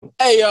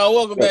Hey, y'all,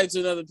 welcome back to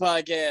another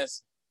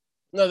podcast.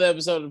 Another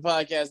episode of the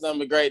podcast,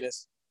 Number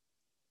Greatness.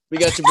 We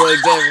got your boy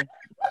Xavier.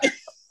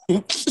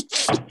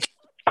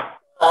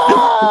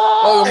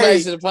 Welcome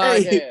back to the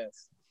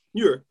podcast.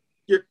 You're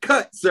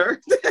cut, sir.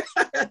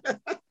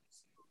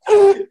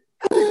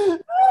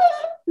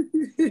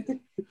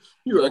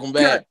 Welcome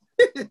back.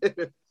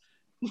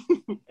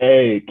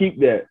 Hey,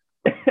 keep that.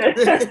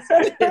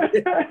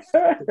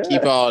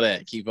 Keep all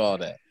that. Keep all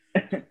that.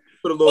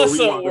 What's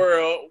up,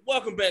 world?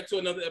 Welcome back to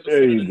another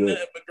episode of the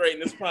Nothing But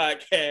Greatness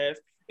podcast.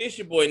 It's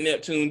your boy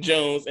Neptune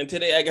Jones, and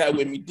today I got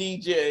with me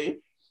DJ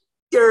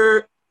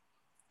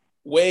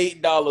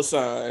Wade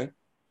 $.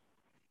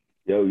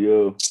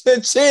 Yo.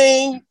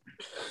 Cha-ching.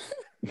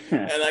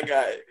 And I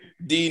got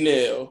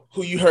Darnel,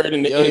 who you heard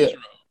in the intro.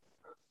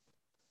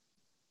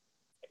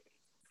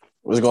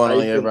 What's going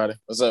on, everybody?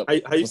 What's up? How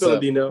you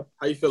feeling, Darnel?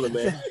 How you feeling,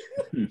 man?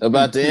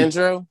 About the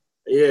intro?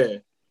 Yeah.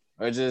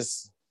 Or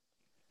just...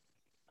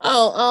 I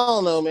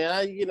don't know, man.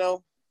 I've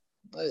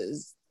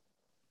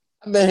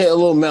been here a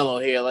little mellow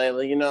here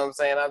lately. You know what I'm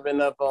saying? I've been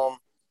up on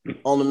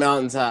the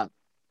mountaintop.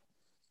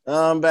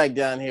 I'm back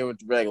down here with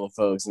the regular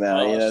folks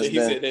now. Oh, shit, he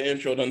said the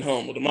intro done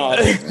home with the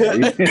model.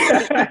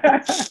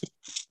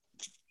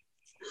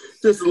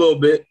 Just a little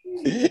bit.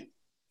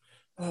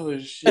 Oh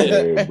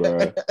shit, hey,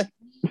 bro.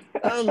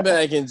 I'm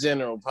back in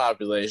general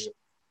population.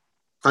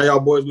 How y'all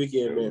boys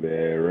weekend, man?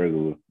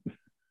 Regular.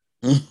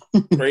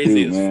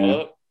 Crazy as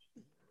fuck.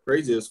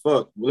 Crazy as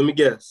fuck. Let me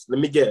guess.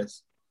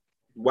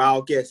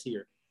 Wild guess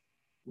here.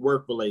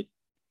 Work related.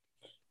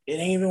 It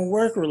ain't even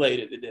work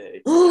related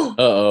today.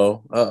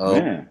 Uh-oh.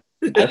 Man,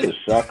 that's a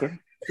shocker.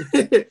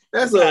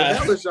 That's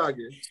a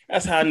shocker.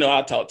 That's how I know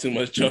I talk too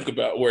much junk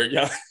about work,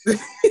 y'all.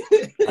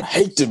 I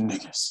hate them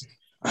niggas.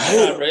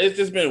 Bro, it's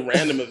just been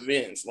random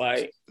events.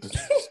 Like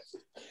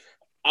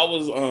I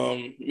was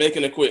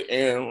making a quick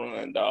errand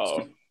run,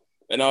 dog,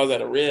 and I was at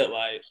a red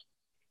light.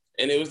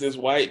 And it was this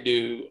white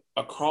dude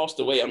across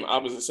the way on the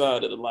opposite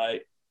side of the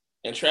light,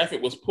 and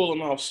traffic was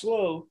pulling off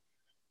slow.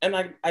 And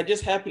I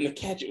just happened to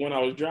catch it when I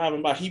was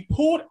driving by. He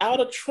pulled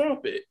out a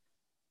trumpet,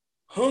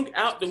 hung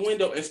out the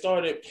window, and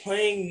started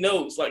playing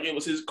notes like it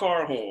was his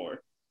car horn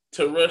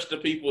to rush the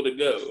people to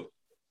go.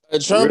 A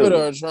trumpet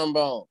or a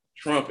trombone?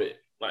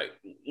 Trumpet, like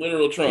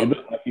literal It trumpet.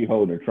 looks like you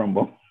holding a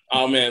trombone.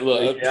 Oh man,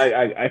 look!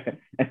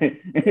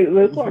 It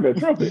looks like a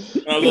trumpet.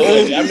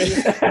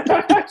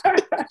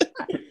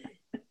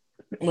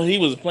 Well, he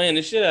was playing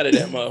the shit out of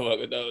that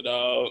motherfucker, though,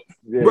 dog.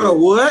 Yeah. Bro,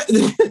 what?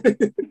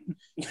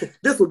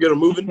 This will get him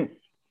moving.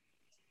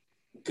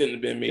 Couldn't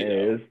have been me,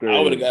 though. I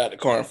would have got out the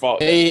car and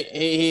fought.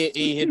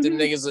 He hit them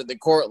niggas at the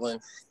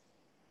Cortland.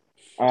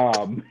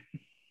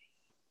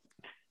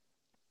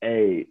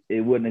 Hey,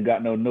 it wouldn't have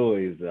got no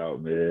noise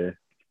out, man.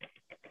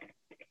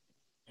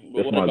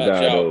 But that's my guy,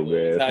 though,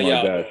 man. That's my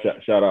guy.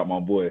 Shout out my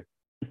boy.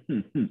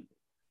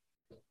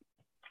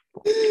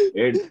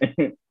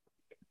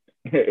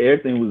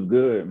 Everything was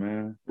good,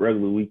 man.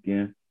 Regular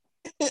weekend.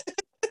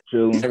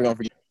 Chilling. Never gonna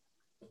forget.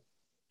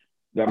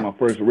 Got my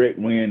first rec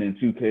win in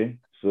 2K.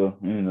 So,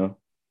 you know.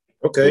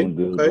 Okay.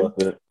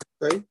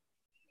 Okay.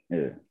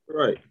 Yeah.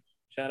 Right.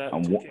 Shout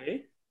out to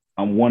 2K.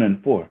 I'm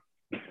 1-4.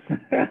 I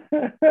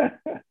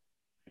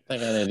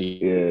think I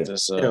need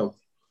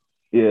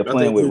Yeah,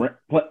 playing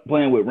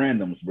with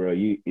randoms, bro.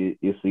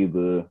 It's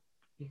either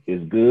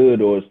it's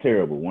good or it's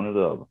terrible. One or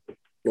the other.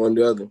 One or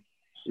the other.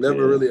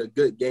 Never really a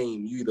good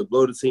game. You either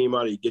blow the team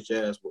out or you get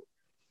your ass whooped.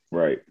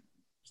 Right.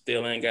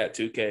 Still ain't got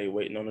 2K.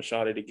 Waiting on the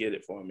shawty to get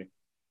it for me.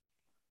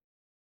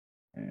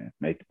 Yeah,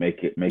 make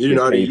it. You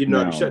know how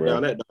to shut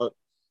down that dog.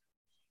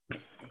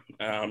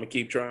 I'm gonna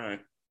keep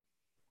trying.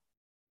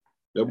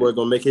 That boy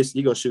gonna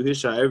shoot his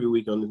shot every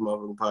week on this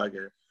motherfucking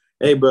podcast.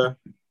 Hey, bro,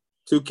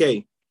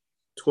 2K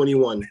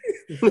 21.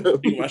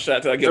 My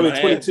shot till I get my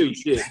 22.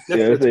 Shit.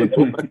 Yeah,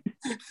 20.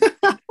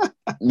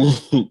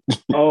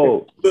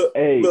 Oh, look,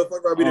 hey, look,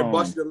 fuck, I be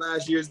watching the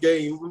last year's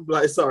game. I'm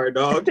like, sorry,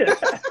 dog.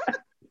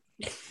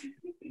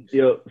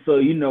 Yo, so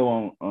you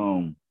know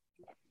on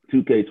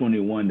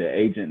 2K21, the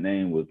agent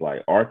name was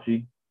like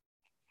Archie,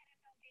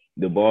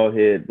 the bald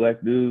head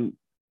black dude.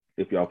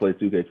 If y'all play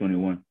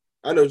 2K21,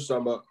 I know what you're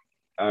talking about.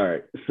 All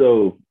right,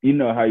 so you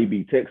know how you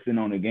be texting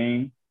on the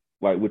game,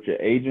 like with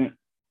your agent.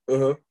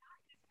 So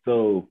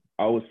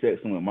I was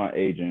texting with my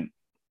agent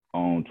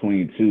on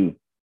 22.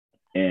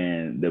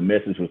 And the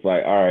message was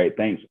like, all right,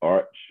 thanks,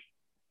 Arch.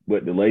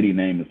 But the lady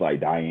name is like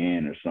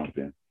Diane or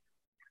something.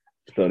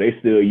 So they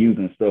still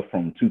using stuff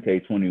from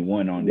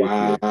 2K21 on this.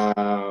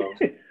 Wow.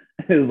 It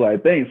was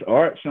like, thanks,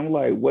 Arch. I'm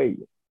like, wait.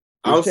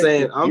 I'm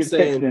saying,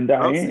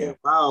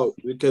 wow,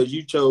 because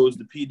you chose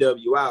the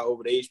PWI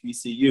over the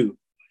HBCU.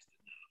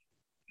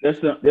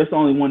 That's the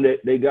only one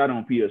that they got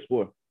on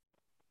PS4.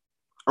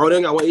 Oh,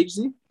 they got one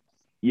HC?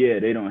 Yeah,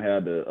 they don't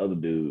have the other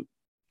dude.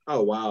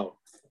 Oh, wow.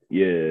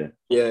 Yeah.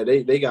 Yeah,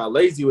 they got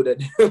lazy with that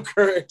damn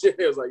current. It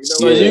was like, you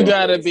know what? You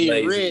gotta be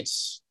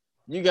rich.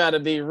 You gotta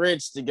be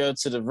rich to go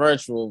to the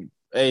virtual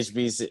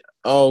HBC.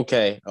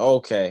 Okay.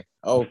 You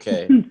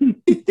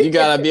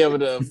gotta be able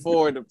to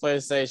afford the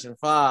PlayStation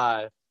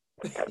 5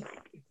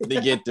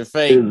 to get the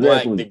fake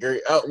black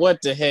degree. Oh,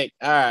 what the heck?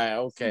 All right,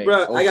 okay.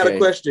 Bro, okay. I got a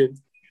question.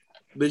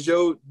 Does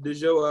your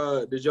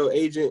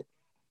agent,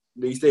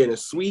 do you stay in a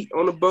suite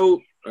on the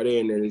boat? Are they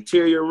in an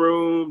interior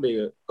room? They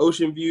an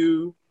ocean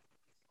view?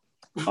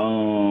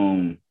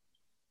 You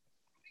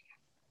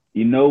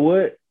know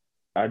what?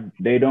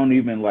 They don't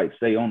even like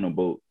stay on the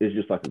boat. It's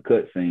just like a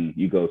cut scene.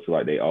 You go to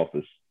like their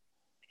office.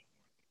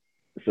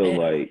 So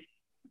like,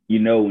 you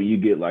know, when you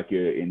get like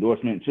your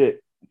endorsement check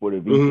for the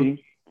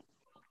VP,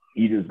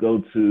 you just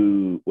go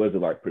to, was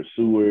it like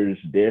pursuer's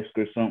desk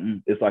or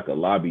something? It's like a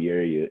lobby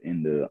area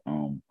in the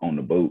on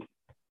the boat.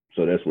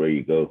 So that's where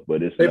you go.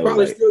 But it's they no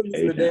probably like still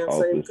using the damn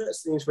office. same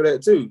cutscenes for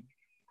that too.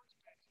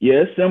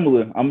 Yeah, it's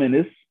similar. I mean,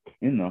 it's,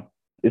 you know,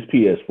 it's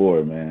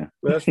PS4, man.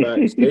 That's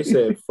facts. They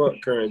said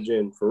fuck current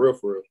gen for real,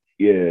 for real.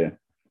 Yeah.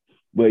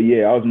 But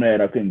yeah, I was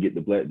mad I couldn't get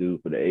the black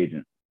dude for the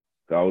agent.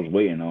 So I was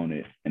waiting on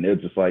it. And they're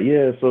just like,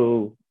 yeah,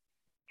 so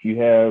you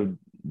have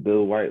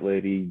the white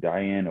lady,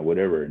 Diane, or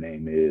whatever her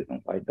name is.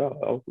 I'm like,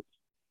 dog,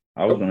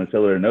 I was going to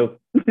tell her no.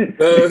 Turn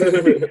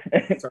her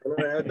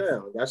ass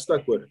down. Got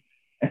stuck with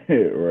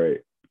her.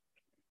 Right.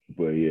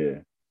 But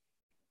yeah,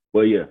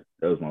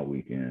 that was my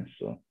weekend.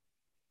 So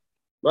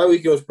my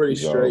weekend was pretty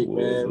straight,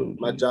 man.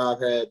 My job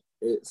had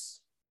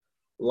its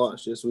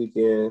launch this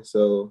weekend,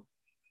 so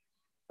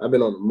I've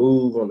been on the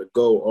move, on the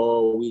go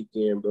all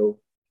weekend, bro.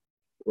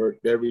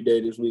 Worked every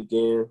day this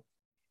weekend.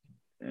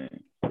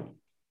 Dang.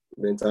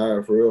 Been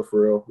tired for real,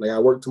 for real. Like I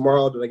work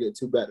tomorrow, then I get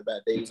 2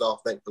 back-to-back days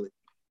off, thankfully.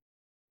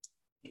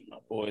 My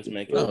boys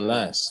making money.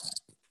 Nice.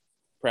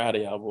 Proud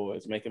of y'all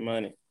boys making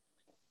money.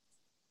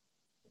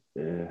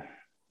 Yeah.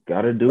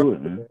 Gotta do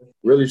it, man.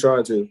 Really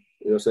trying to. You know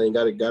what I'm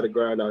saying? Gotta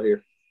grind out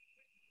here.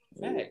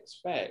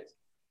 Facts.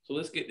 So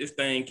let's get this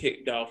thing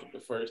kicked off with the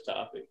first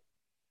topic.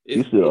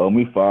 You still owe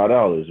me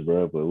 $5,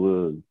 bro, but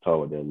we'll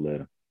talk about that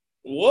later.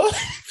 What?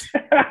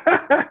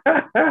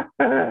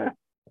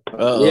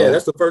 Yeah,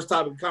 that's the first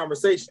topic of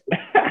conversation.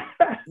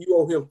 You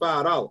owe him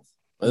 $5.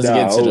 Let's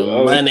get to the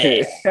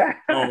money.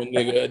 Oh,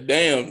 nigga, a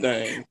damn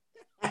thing.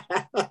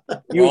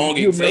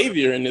 You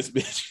Xavier in this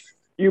bitch.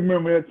 You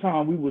remember that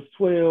time we was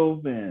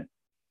 12 and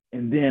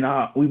then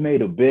we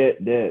made a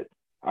bet that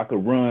I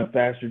could run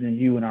faster than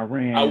you and I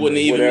ran. I wouldn't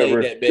even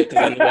make that bet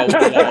because I knew I would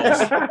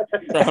have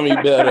lost. Try me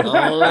better.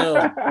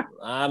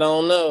 I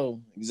don't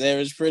know.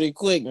 Xavier's pretty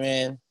quick,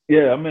 man.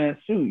 Yeah, man,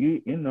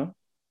 shoot, you know.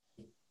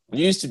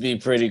 Used to be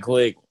pretty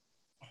quick.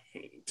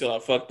 Until I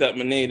fucked up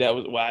my knee. That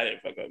was why I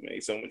didn't fuck up my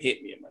knee. Someone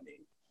hit me in my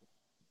knee.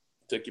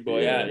 Took your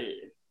boy out of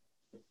here.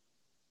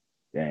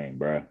 Dang,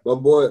 bro. My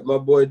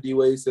boy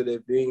D-Wade said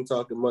if he ain't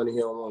talking money, he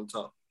don't want to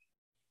talk.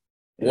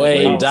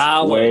 Wade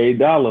Dollar.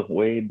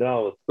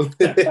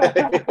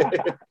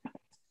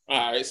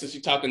 All right, since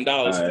you're talking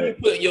dollars, who you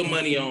put your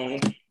money on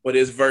for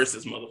this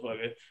versus,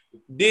 motherfucker?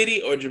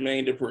 Diddy or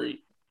Jermaine Dupri?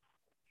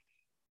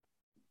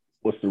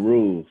 What's the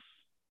rules?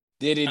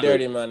 Diddy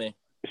dirty money.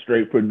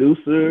 Straight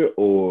producer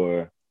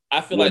or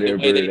I feel like the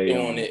way they're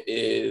doing it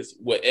is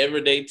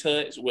whatever they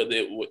touch,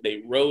 whether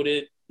they wrote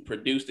it,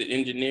 produced it,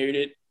 engineered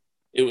it,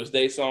 it was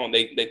their song.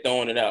 They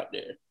throwing it out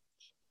there.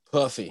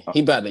 Puffy,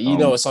 he about to. You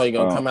know what song he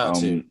gonna come out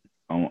to?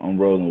 I'm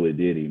rolling with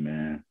Diddy,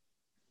 man.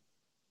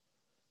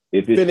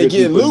 If it's finna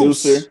get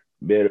producer, loose.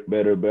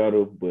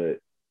 better. But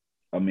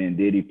I mean,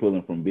 Diddy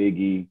pulling from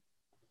Biggie.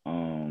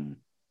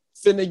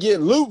 Finna get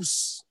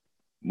loose.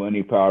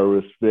 Money, power,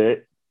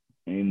 respect.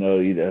 You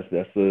know,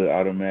 that's an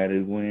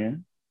automatic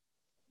win.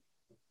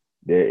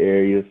 That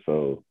area,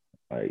 so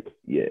like,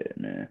 yeah,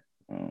 man.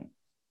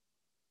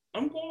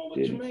 I'm going with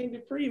Jermaine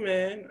Dupri,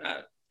 man.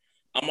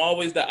 I'm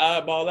always the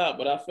oddball out,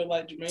 but I feel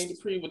like Jermaine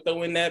Dupri would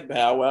throw in that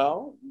Bow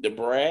Wow, the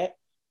Brat,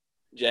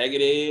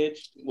 Jagged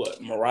Edge,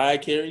 Mariah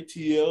Carey,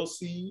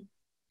 TLC,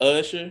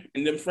 Usher,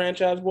 and them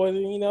franchise boys.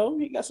 You know,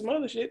 he got some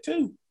other shit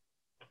too.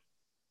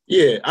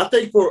 Yeah, I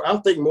think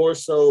more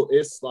so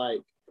it's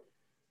like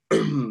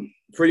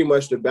pretty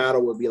much the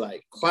battle would be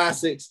like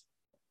classics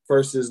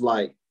versus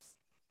like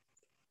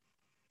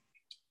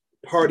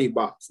party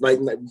box. Like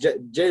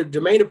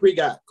Jermaine Dupri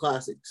got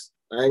classics.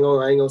 I ain't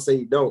gonna say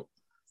he don't,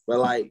 but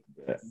like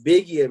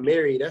Biggie and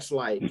Mary, that's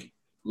like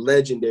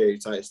legendary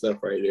type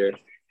stuff right there.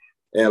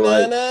 And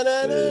like,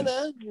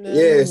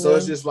 so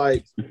it's just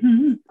like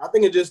I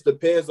think it just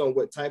depends on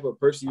what type of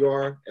person you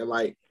are and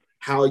like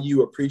how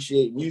you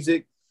appreciate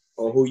music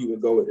or who you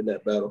would go with in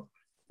that battle.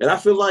 And I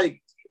feel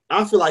like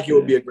it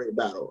would be a great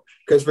battle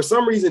because for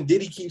some reason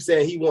Diddy keeps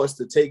saying he wants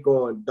to take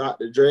on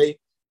Dr. Dre.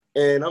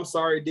 And I'm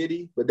sorry,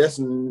 Diddy, but that's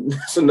a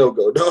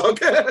no-go, dog.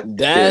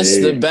 That's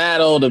the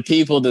battle the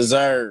people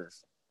deserve.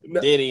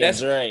 Diddy and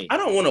Dre. I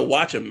don't want to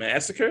watch a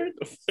massacre.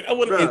 I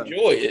want to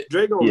enjoy it.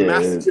 Dre gonna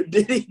massacre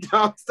Diddy,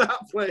 dog.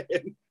 Stop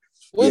playing.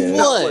 With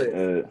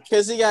what?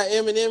 Because he got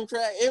Eminem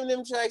track.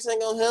 Eminem tracks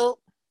ain't gonna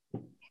help.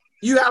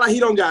 You act like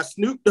he don't got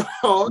Snoop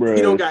Dogg. Bruh,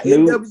 he don't got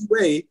Snoop,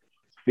 NWA.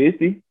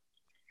 50.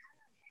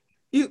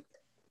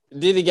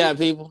 Diddy got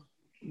people.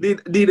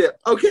 Did it?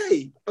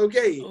 Okay.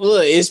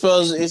 Look,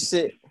 it's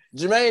shit.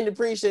 Jermaine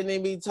Dupri shouldn't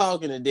even be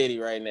talking to Diddy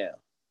right now.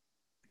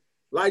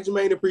 Like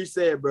Jermaine Dupri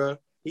said, bro,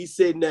 He's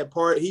sitting at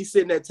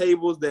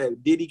tables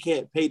that Diddy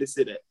can't pay to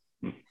sit at.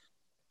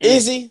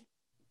 Is he?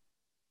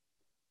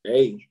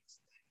 Hey.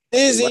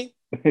 Is he?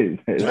 Jermaine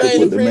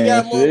Dupri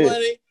got more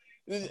money.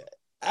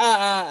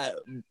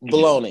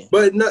 Baloney.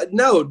 But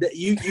no,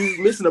 you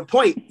missing a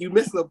point. You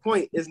missing a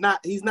point. He's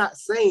not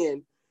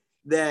saying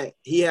that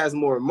he has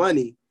more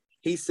money.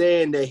 He's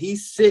saying that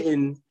he's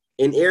sitting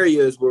in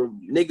areas where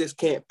niggas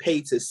can't pay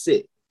to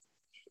sit.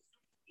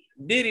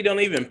 Diddy don't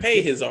even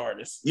pay his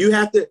artists. You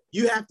have to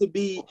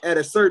be at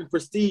a certain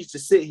prestige to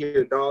sit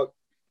here, dog.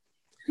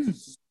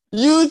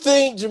 You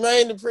think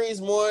Jermaine Dupri is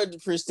more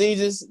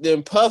prestigious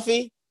than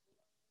Puffy?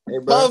 Hey,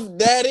 bro. Puff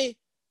Daddy?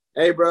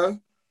 Hey, bro.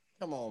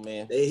 Come on,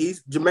 man.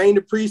 Jermaine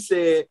Dupri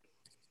said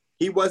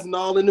he wasn't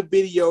all in the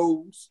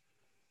videos,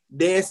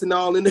 dancing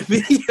all in the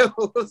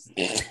videos.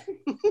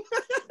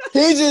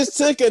 He just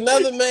took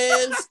another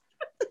man's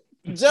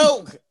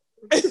joke.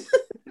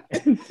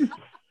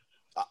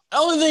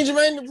 Only thing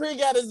Jermaine Dupri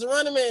got is the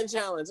Running Man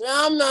challenge.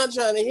 I'm not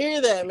trying to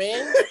hear that,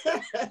 man.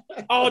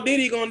 All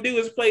Diddy gonna do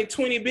is play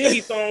 20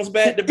 Biggie songs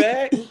back to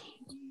back.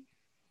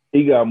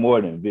 He got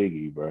more than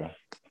Biggie, bro.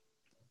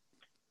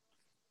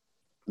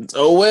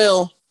 Oh,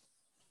 well.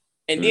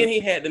 And then he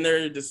had the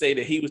nerve to say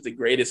that he was the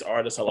greatest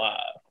artist alive.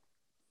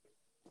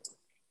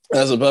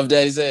 That's what Puff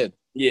Daddy said.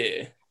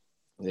 Yeah.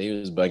 He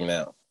was bugging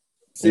out.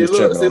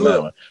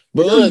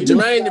 But look,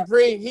 Jermaine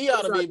Dupri, he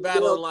ought to be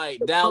battling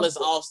like Dallas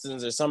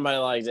Austins or somebody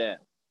like that.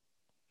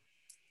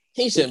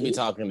 He shouldn't be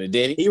talking to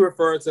Diddy. He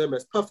referred to him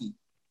as Puffy.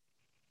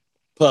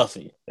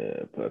 Puffy.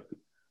 Yeah, Puffy.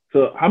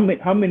 So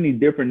how many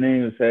different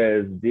names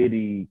has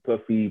Diddy,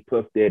 Puffy,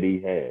 Puff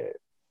Daddy had?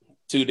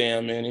 Too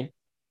damn many.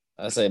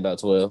 I'd say about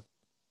 12.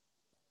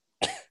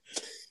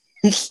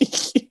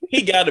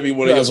 He got to be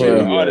one of your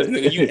favorite artists,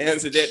 nigga. You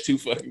answered that too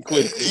fucking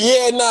quick.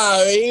 Yeah,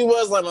 nah, he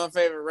was like my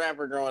favorite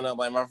rapper growing up.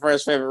 Like my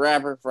first favorite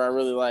rapper, before I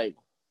really like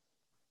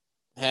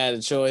had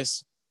a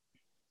choice,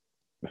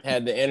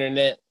 had the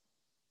internet,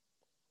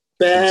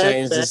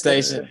 changed the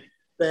station.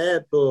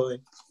 Bad boy.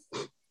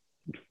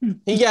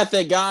 He got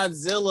that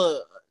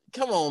Godzilla.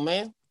 Come on,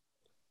 man.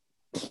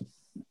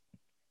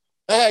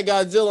 I had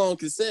Godzilla on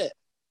cassette.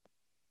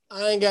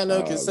 I ain't got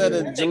no cassette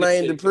of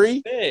Jermaine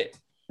Dupri.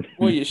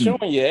 Well, you're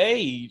showing your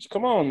age.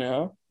 Come on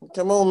now.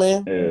 Come on,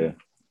 man. Yeah.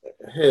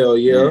 Hell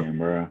yeah. Man,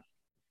 bro.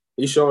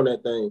 You showing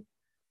that thing.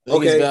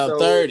 Okay, about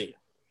 30.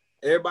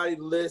 Everybody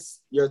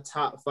list your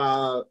top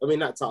 5. I mean,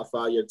 not top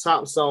 5. Your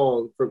top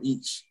song from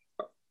each.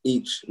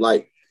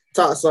 Like,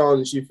 top song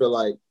that you feel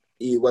like,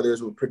 whether it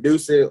was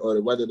producing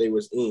or whether they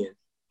was in.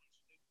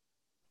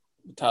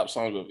 The top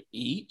song of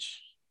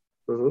each?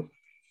 Mm-hmm.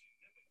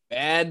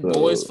 Bad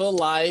Boys for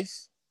Life.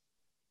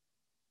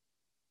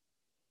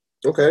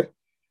 Okay.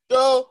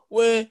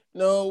 Going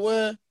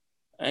nowhere.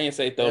 I ain't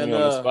say throw me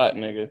on the spot,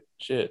 nigga.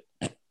 Shit.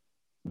 I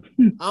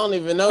don't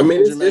even know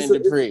Jermaine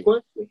Dupri.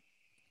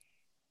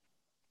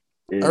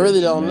 I really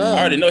don't know. I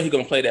already know he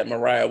gonna play that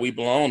Mariah We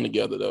Belong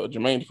Together though.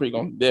 Jermaine Dupri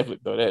gonna definitely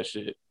throw that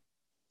shit.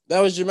 That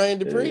was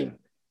Jermaine Dupri?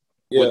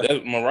 Yeah. Well,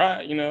 that's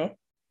Mariah, you know.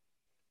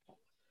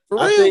 For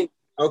real? I think,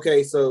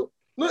 okay, so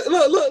look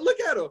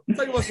at him.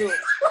 Talking about some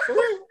for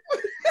real.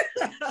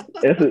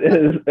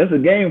 It's a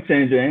game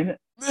changer, ain't it?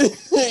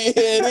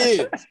 It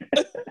is.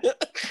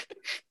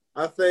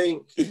 I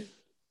think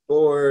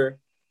for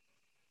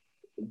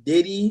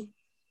Diddy,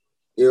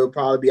 it'll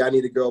probably be I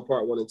Need a Girl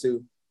Part 1 and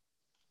 2.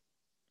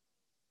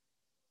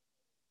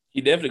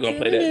 He definitely gonna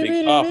play that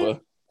Big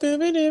Papa.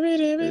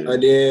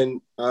 And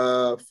then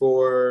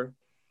for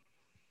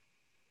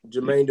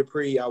Jermaine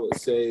Dupri, I would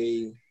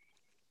say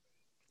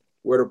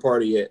Where the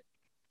Party At?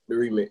 The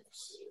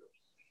remix.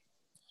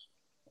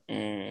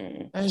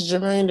 That's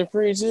Jermaine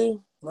Dupri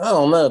too? I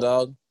don't know,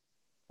 dog.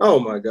 Oh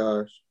my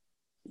gosh.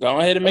 Go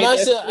ahead and make I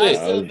that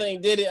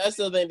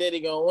still think Diddy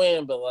gonna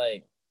win, but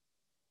like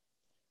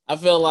I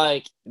feel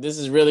like this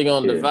is really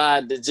gonna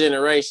divide the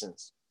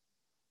generations.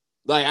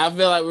 Like I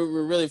feel like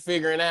we're really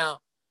figuring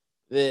out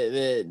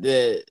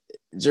that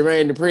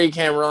Jermaine Dupri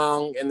came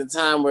wrong in the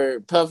time where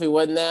Puffy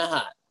wasn't that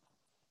hot.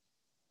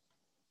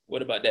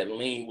 What about that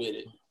lean with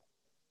it?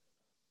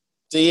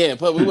 So yeah,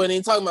 but we wasn't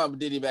even talking about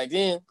Diddy back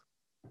then.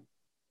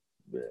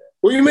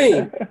 What do you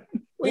mean?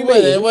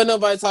 Wasn't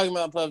nobody talking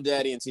about Puff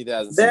Daddy in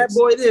 2006. Bad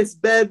boy this,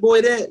 bad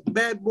boy that,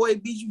 bad boy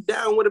beat you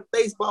down with a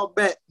baseball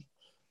bat.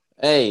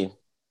 Hey,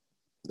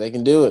 they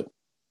can do it.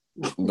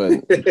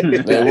 But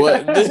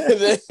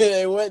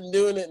they wasn't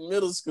doing it in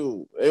middle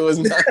school. It was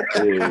not.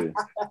 Yeah.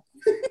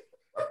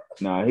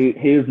 Nah,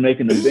 he was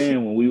making the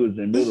band when we was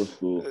in middle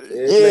school.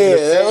 Yeah,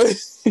 that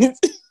was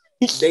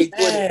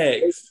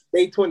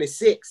day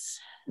 26.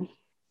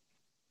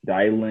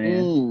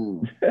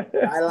 Dylan.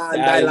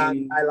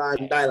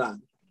 Dylan.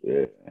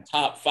 Yeah.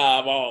 Top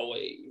 5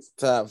 always.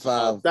 Top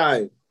 5.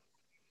 Time.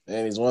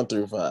 And he's 1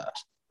 through 5.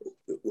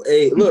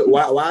 Hey, look,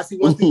 why is he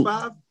 1 through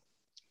 5?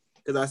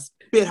 Because I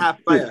spit hot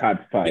fire.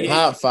 Hot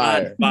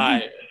fire.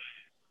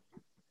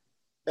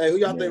 Hey, who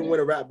y'all think win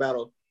a rap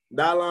battle?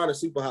 Dylan or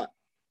Super Hot?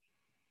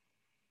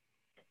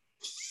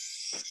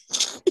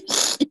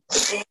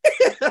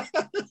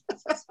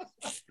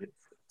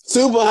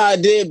 Super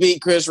Hot did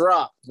beat Chris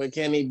Rock, but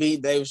can he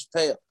beat Dave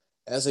Chappelle?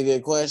 That's a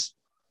good question.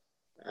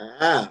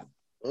 Ah.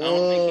 I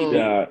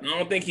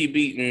don't think he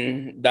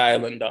beating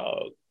Dylan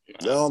Dog.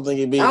 I don't think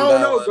he beat. I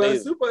don't know,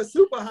 bro.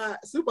 Super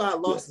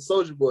Hot lost to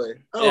Soulja Boy.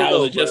 I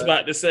was just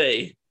about to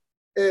say.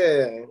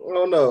 Yeah, I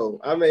don't know.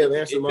 I may have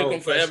answered it my took own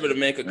him forever question. to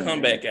make a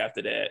comeback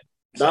after that.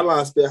 That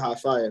line spit hot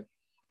fire.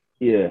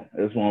 Yeah,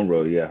 that's one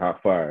road. Yeah,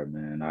 hot fire,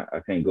 man. I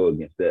can't go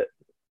against that.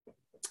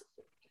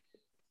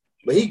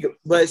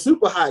 But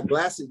Super Hot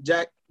glasses,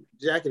 jacket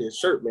and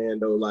shirt, man.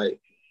 Though, like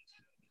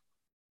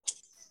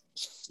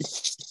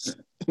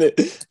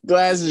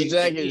glasses,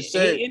 jacket, and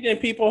shirt. He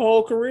ended people's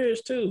whole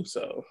careers too.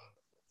 So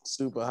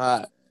Super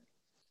Hot.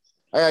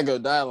 I gotta go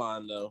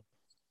Dylon though.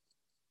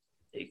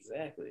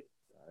 Exactly.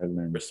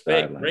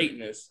 Respect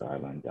greatness.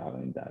 Dylon.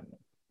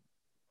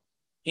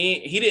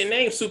 He didn't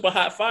name Super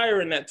Hot Fire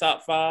in that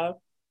top 5.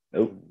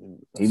 Nope.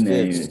 He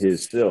named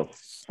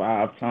himself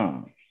 5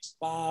 times.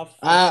 5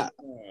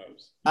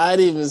 times.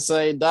 I'd even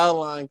say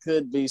Dylon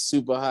could be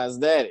Super Hot's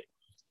daddy.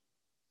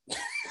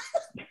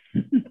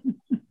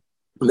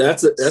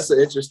 That's an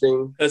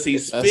interesting, because he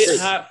spit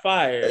hot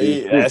fire.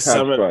 That's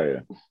hot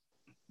fire.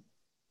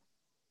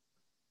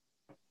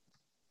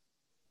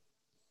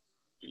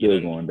 Still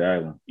going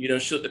Dylon. You done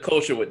shook the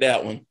culture with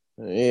that one.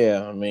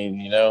 Yeah, I mean,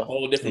 you know,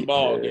 whole different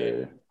ball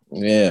game.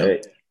 Yeah.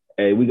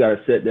 Hey, we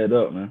gotta set that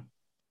up, man.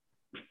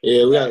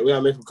 Yeah, we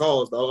gotta make some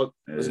calls, dog.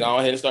 Let's go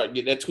ahead and start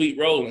get that tweet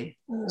rolling.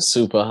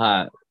 Super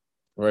Hot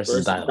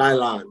versus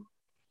Dylon.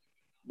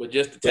 But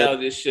just to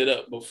tally this shit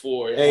up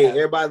before. Hey,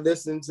 everybody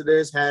listen to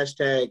this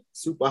hashtag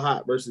Super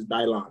Hot versus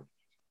Dylon.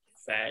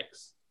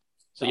 Facts.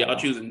 So y'all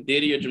choosing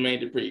Diddy or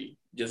Jermaine Dupri?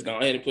 Just go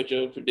ahead and put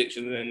your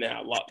predictions in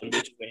now. Lock them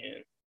bitches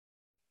in.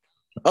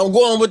 I'm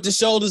going with the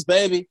shoulders,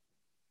 baby.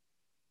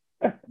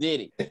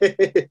 Diddy.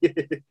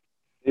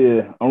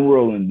 Yeah, I'm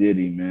rolling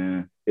Diddy,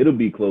 man. It'll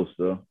be close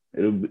though.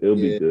 It'll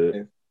be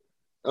good.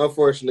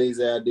 Unfortunately,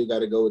 Zay, I do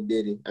gotta go with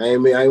Diddy. I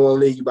ain't want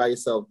to leave you by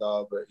yourself,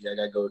 dog. But yeah, I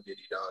gotta go with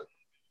Diddy, dog.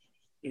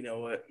 You know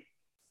what?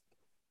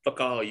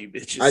 Fuck all you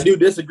bitches. I do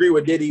disagree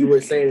with Diddy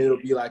with saying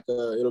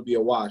it'll be a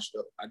wash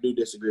though. I do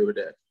disagree with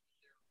that.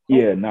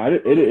 Yeah,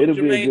 it'll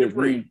be a good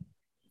Dupri.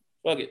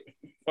 Fuck it.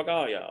 Fuck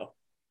all y'all.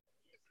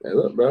 Hey,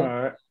 look, bro.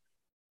 All right.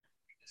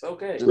 It's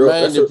okay.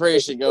 Jermaine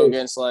Dupri should go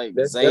against like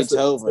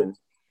Zaytoven.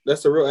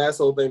 That's a real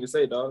asshole thing to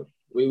say, dog.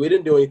 We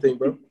didn't do anything,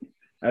 bro.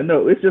 I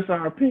know. It's just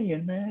our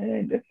opinion,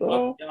 man. That's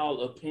all. Fuck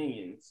y'all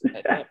opinions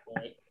at that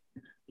point.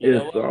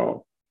 It's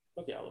all.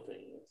 Fuck y'all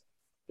opinions.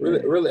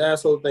 Really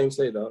asshole thing to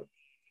say, dog.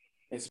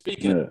 And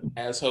speaking of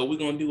asshole, we're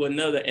going to do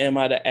another Am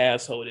I the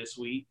Asshole this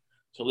week.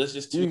 So let's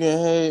just... You can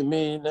hate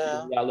me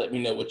now. Y'all let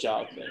me know what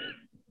y'all think.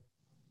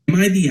 Am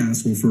I the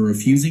asshole for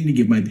refusing to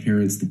give my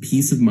parents the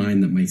peace of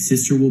mind that my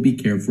sister will be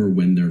cared for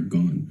when they're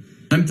gone?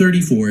 I'm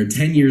 34.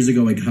 10 years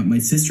ago, I cut my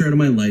sister out of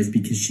my life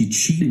because she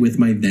cheated with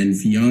my then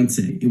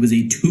fiance. It was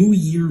a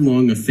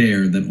 2-year-long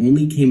affair that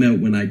only came out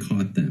when I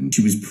caught them.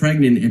 She was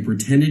pregnant and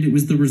pretended it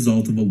was the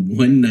result of a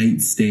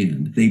one-night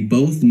stand. They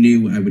both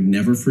knew I would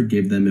never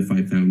forgive them if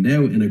I found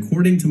out, and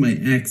according to my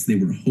ex, they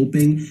were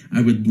hoping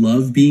I would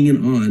love being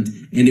an aunt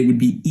and it would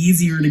be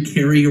easier to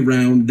carry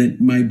around than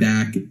my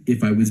back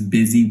if I was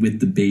busy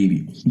with the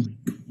baby. Oh my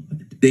God.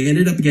 They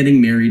ended up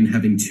getting married and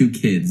having 2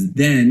 kids.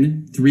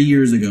 Then, 3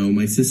 years ago,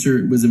 my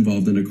sister was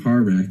involved in a car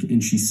wreck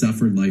and she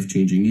suffered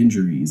life-changing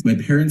injuries. My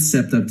parents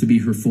stepped up to be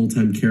her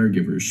full-time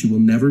caregivers. She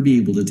will never be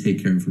able to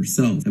take care of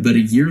herself. About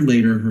a year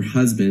later, her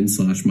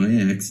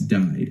husband/my ex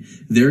died.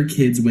 Their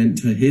kids went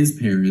to his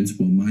parents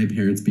while my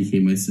parents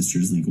became my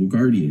sister's legal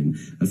guardian.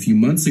 A few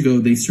months ago,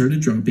 they started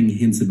dropping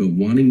hints about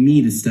wanting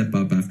me to step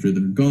up after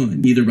they're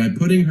gone, either by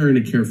putting her in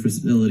a care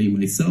facility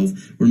myself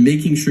or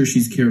making sure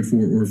she's cared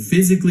for or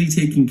physically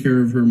taking care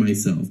of her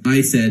myself. I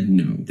said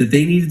no, that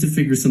they needed to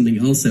figure something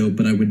else out,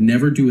 but I would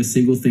never do a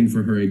single thing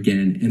for her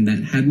again, and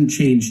that hadn't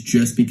changed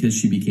just because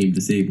she became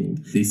disabled.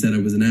 They said I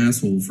was an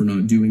asshole for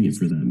not doing it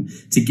for them,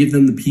 to give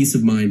them the peace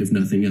of mind if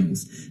nothing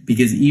else,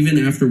 because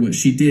even after what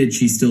she did,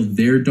 she's still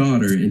their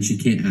daughter and she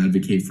can't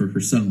advocate for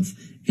herself.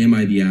 Am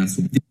I the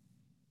asshole?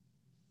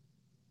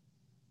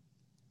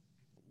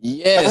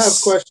 Yes. I have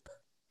a question.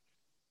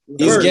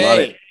 He's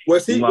gay.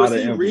 Was he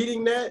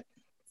reading that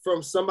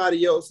from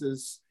somebody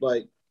else's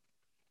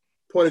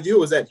point of view, or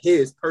was that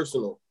his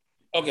personal?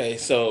 Okay,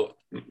 so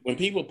when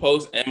people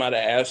post "Am I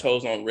the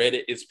Assholes" on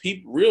Reddit, it's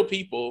real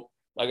people,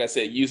 like I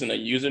said, using a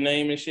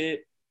username and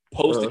shit,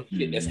 posting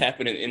shit that's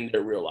happening in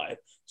their real life.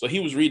 So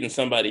he was reading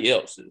somebody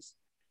else's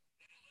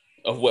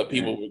of what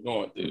people were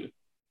going through,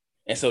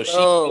 and so she.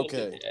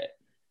 Okay.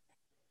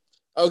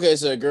 Okay,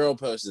 so a girl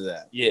posted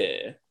that.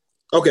 Yeah.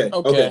 Okay.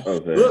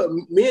 Look,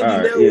 me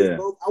and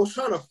Darnel, I was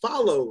trying to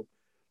follow,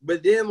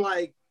 but then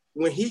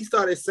when he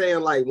started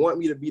saying want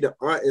me to be the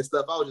aunt and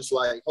stuff, I was just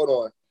like, hold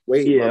on,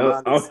 wait,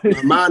 my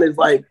mind is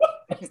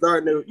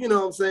starting to, you know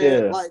what I'm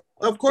saying? Yeah.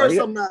 Of course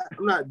I'm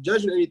not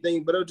judging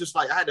anything, but it was just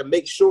I had to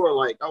make sure,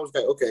 I was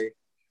like, okay,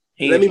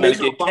 let me make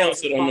sure I'm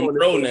counseled on the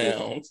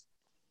pronouns.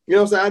 You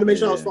know what I'm saying? I had to make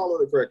sure I was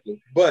following it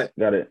correctly. But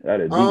got it.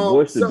 Deep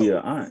voice to be an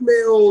aunt.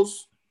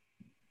 Females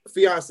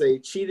fiance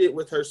cheated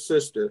with her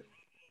sister.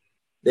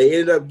 They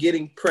ended up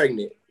getting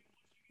pregnant.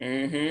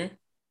 Mm-hmm.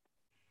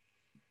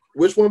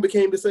 Which one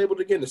became disabled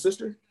again? The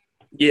sister?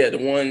 Yeah,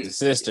 the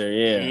sister,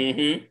 yeah.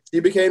 Mm-hmm. She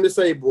became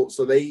disabled,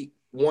 so they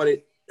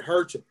wanted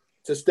her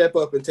to step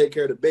up and take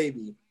care of the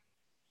baby.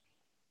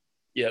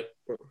 Yep.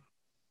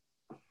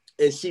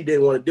 And she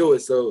didn't want to do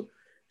it, so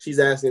she's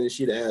asking is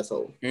she the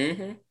asshole?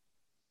 Mm-hmm.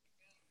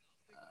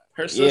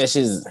 Her sister, yeah,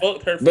 she's.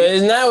 But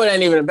it's not. It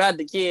ain't even about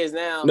the kids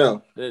now.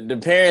 No, the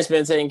parents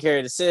been taking care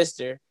of the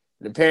sister.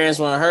 The parents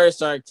want her to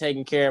start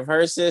taking care of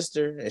her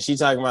sister, and she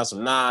talking about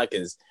some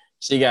because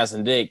she got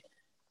some dick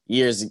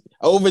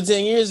over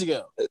 10 years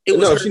ago. It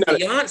was her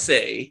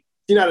fiance.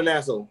 She's not an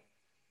asshole.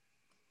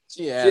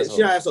 She an asshole.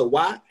 She an asshole.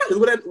 Why? Because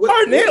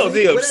Darnel,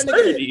 the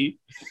absurdity.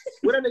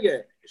 What that nigga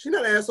at? She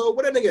not an asshole.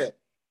 What that nigga at?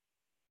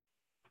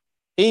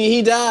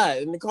 He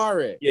died in the car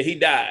wreck. Yeah, he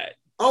died.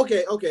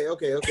 Okay.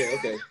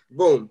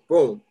 Boom.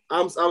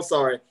 I'm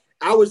sorry.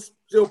 I was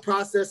still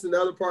processing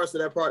the other parts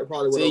of that part.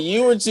 Probably. See,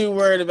 you were too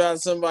worried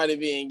about somebody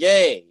being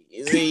gay.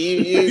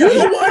 See, you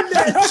the one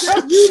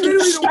that you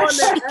literally the one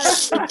that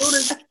asked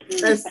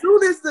as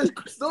soon as the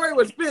story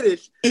was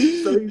finished.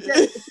 So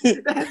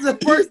that's the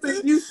first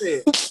thing you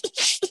said.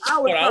 I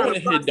want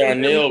to hear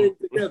Darnel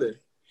together.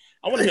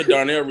 I want to hear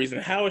Darnel reason.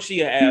 How is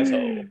she an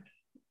asshole?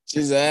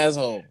 She's an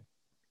asshole.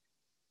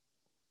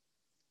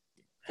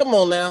 Come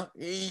on now.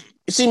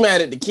 She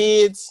mad at the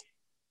kids.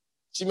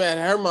 She mad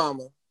at her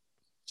mama.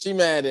 She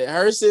mad at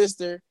her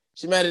sister.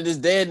 She mad at this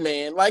dead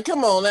man. Like,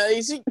 come on now.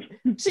 She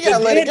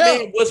gotta let it go.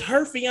 Man was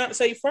her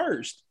fiance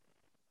first.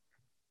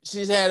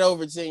 She's had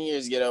over 10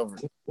 years to get over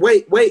it.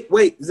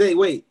 Wait, Zay,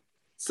 wait.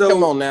 So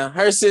come on now.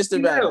 Her sister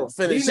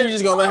finished. She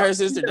just gonna let her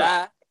sister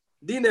die.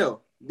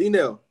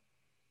 Darnel.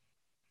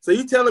 So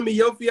you telling me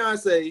your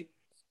fiance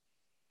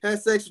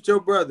had sex with your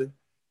brother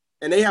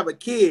and they have a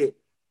kid,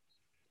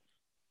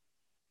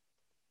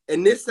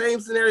 and this same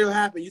scenario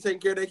happened, you taking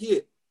care of that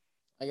kid?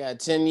 I got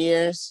 10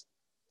 years.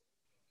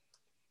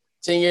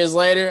 10 years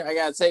later, I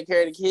gotta take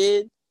care of the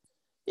kid.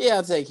 Yeah,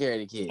 I'll take care of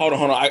the kid. Hold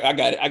on. I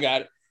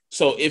got it.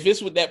 So if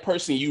it's with that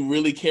person you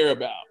really care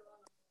about,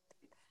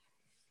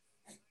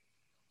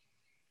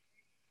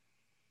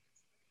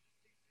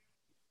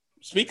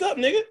 speak up,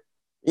 nigga.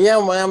 Yeah,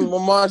 I'm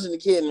watching the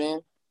kid, man.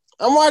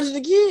 I'm watching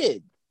the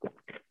kid.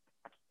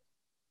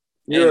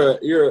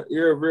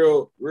 You're a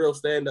real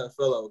stand-up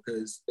fellow,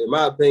 because in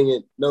my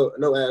opinion,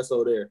 no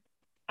asshole there.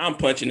 I'm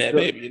punching that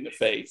baby in the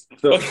face.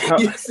 But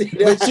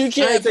you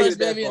can't punch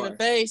baby in the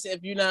face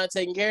if you're not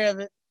taking care of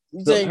it.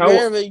 You take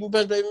care of it, you can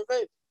punch baby in the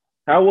face.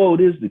 How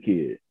old is the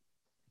kid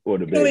or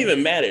the baby? It don't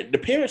even matter. The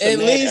parents are at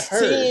mad least at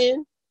her.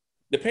 10.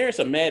 The parents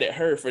are mad at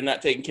her for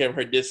not taking care of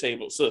her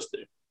disabled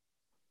sister,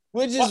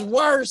 which is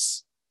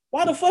worse.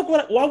 Why the fuck?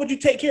 Why would you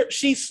take care?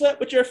 She slept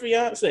with your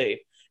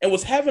fiance and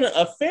was having an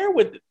affair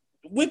with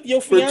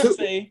your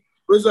fiance. It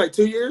was like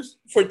 2 years.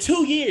 For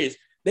 2 years,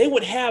 they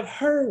would have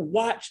her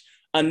watch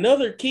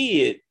another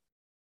kid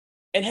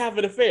and have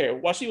an affair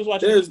while she was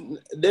watching.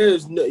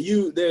 There's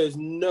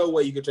no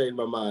way you can change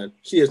my mind.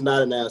 She is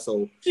not an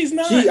asshole. She's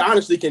not. She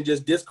honestly can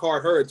just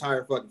discard her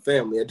entire fucking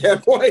family at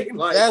that point.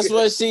 Like, that's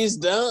what she's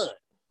done.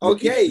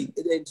 Okay,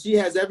 and she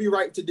has every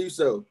right to do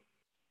so.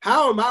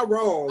 How am I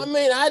wrong? I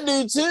mean, I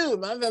do too.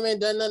 My family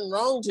ain't done nothing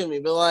wrong to me,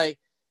 but like,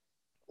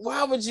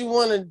 why would you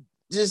want to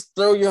just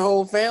throw your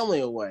whole family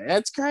away?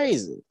 That's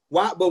crazy.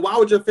 Why? But why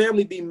would your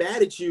family be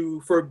mad at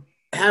you for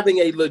having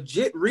a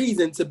legit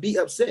reason to be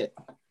upset?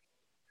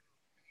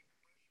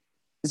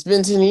 It's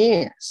been 10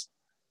 years.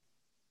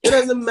 It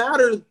doesn't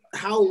matter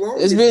how long.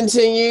 It's been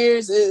 10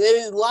 years.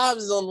 It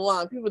lives is on the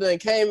line. People that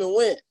came and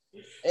went.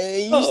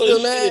 And you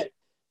still mad?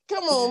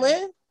 Come on,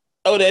 man.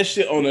 Oh, that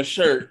shit on a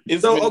shirt.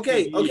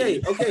 Okay.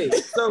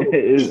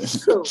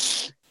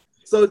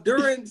 So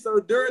during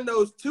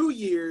those 2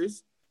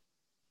 years,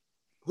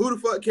 who the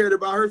fuck cared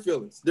about her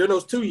feelings during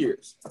those 2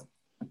 years?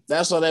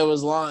 That's why they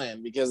was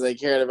lying, because they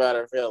cared about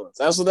her feelings.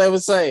 That's what they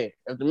would say.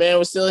 If the man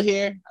was still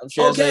here, I'm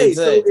sure. Okay,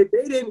 so if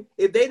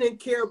they didn't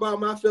care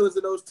about my feelings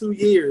in those 2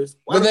 years,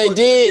 but they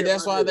did.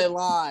 That's why they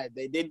lied.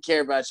 They did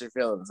care about your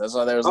feelings. That's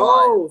why they was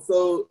lying.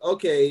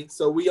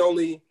 So we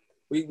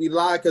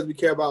lie because we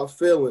care about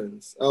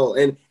feelings. Oh,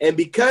 and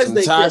because some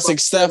they toxic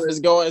stuff is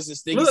going. It's a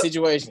sticky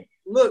situation.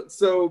 Look,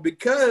 so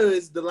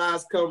because the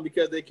lies come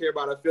because they care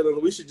about our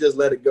feelings, we should just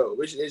let it go.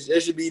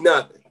 It should be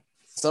nothing.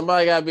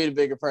 Somebody got to be the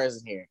bigger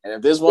person here. And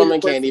if this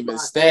woman can't even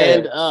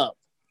stand up.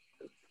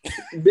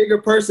 Bigger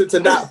person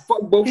to not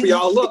fuck both of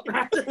y'all up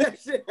after that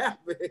shit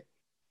happened.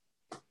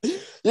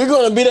 You're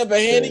going to beat up a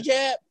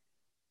handicap?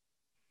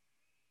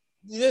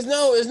 There's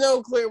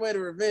no clear way to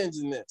revenge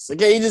in this.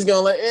 Okay, you're just going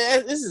to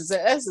let... This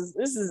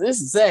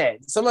is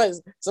sad.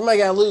 Somebody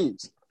got to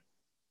lose.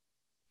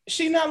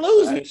 She not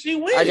losing. She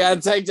wins. I got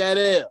to take that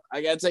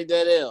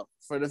L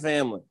for the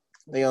family.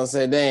 They're going to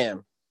say,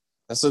 damn.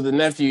 That's what the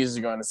nephews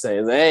are going to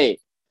say. Like, hey,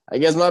 I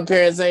guess my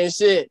parents ain't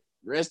shit.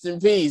 Rest in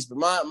peace. But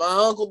my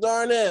uncle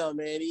Darnel,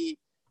 man, he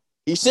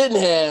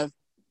shouldn't have,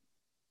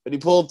 but he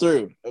pulled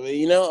through. I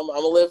mean, I'm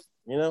going to live,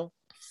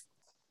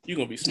 You're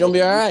gonna be It's gonna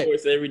be all right.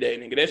 Every day,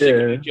 nigga. That shit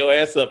gonna get your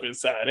ass up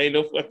inside. Ain't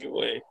no fucking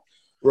way.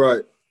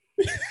 Right.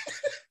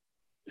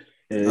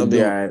 I'll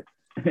be all right.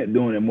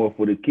 Doing it more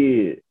for the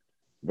kid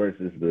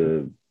versus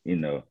the,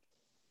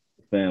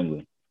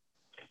 family.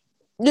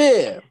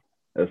 Yeah.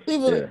 I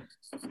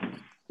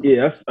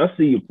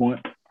see your point.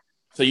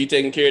 So you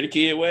taking care of the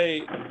kid,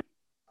 Wade?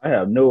 I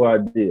have no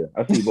idea.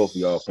 I see both of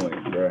y'all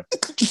points, bro.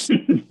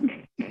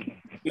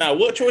 Now,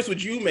 what choice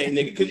would you make,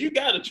 nigga? Because you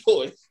got a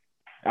choice.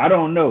 I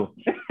don't know.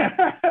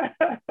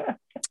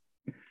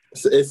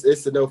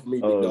 It's a no for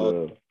me, big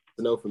dog. It's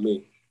a no for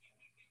me.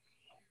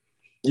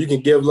 You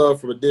can give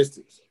love from a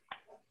distance.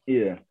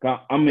 Yeah,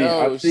 I mean,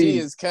 no, she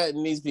is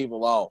cutting these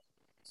people off.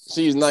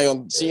 She's not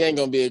gonna. She ain't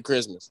gonna be at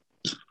Christmas.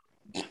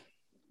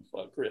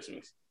 Fuck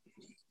Christmas.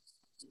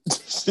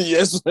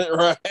 Yes,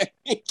 right.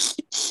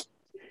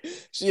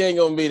 She ain't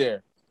gonna be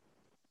there.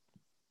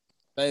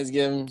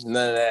 Thanksgiving,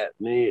 none of that.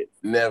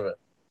 Never.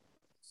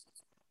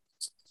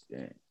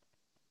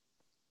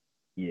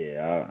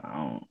 Yeah,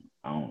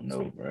 I don't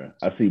know, bro.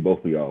 I see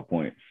both of y'all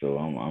points, so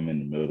I'm in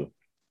the middle.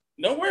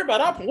 Don't worry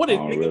about our point. What is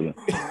really?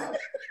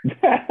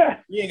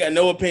 You ain't got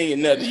no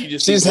opinion, nothing. You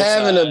just she's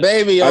having a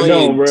baby on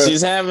you. Bro.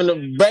 She's having a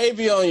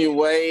baby on you,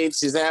 Wade.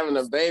 She's having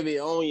a baby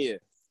on you.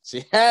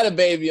 She had a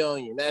baby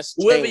on you. That's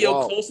whoever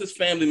your closest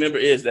family member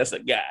is. That's a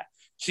guy.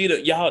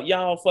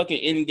 Y'all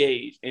fucking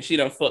engaged, and she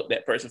done fucked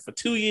that person for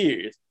 2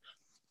 years.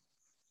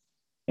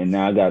 And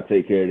now I gotta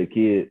take care of the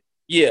kid.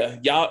 Yeah,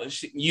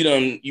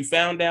 you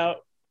found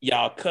out.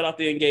 Y'all cut off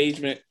the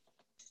engagement.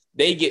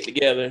 They get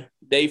together.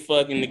 They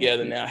fucking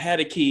together now.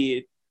 Had a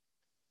kid.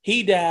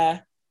 He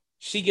died.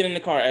 She get in the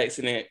car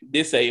accident.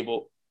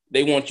 Disabled.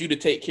 They want you to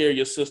take care of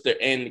your sister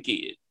and the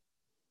kid.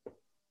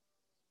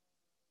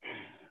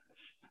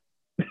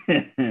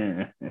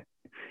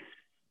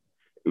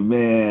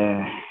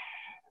 Man,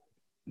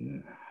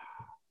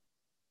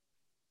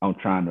 I'm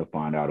trying to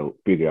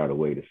figure out a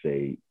way to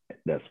say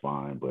that's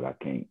fine, but I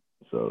can't.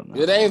 So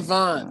it ain't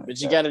fine, but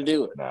you got to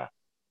do it. Nah.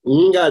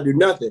 You ain't got to do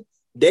nothing.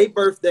 They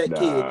birthed that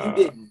kid. You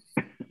didn't.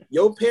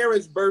 Your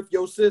parents birthed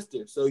your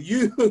sister, so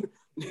you.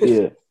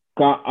 Yeah,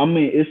 I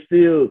mean, it's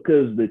still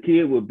because the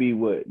kid would be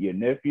what, your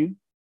nephew?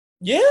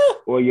 Yeah,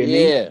 or your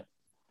niece?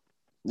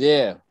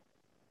 Yeah.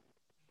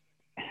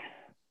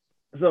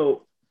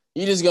 So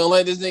you just gonna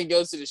let this nigga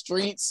go to the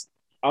streets?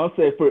 I'll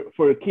say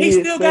for a kid, he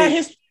still got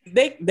his.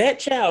 That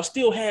child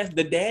still has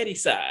the daddy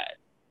side.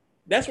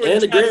 That's where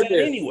and the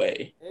grandparents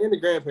anyway, and the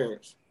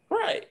grandparents.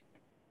 Right.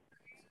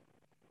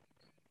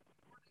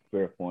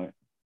 Fair point.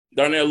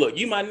 Darnell, look,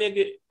 you my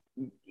nigga.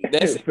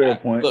 That's fair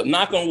point. Look,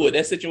 knock on wood,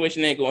 that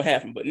situation ain't gonna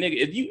happen. But nigga,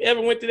 if you ever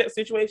went through that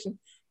situation,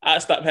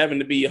 I'd stop having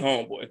to be your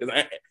homeboy because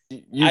I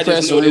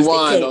press just know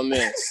rewind on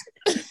this.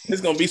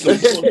 There's gonna be some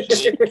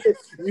bullshit.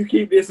 You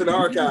keep this in the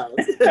archives.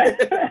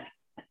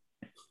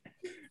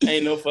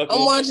 Ain't no fucking.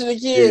 I'm watching the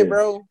kid,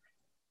 bro.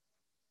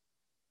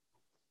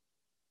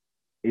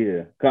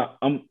 Yeah,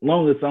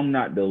 long as I'm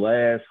not the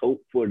last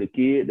hope for the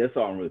kid, that's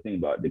all I'm really thinking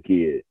about the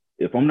kid.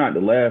 If I'm not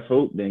the last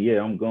hope, then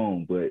yeah, I'm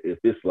gone. But if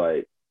it's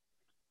like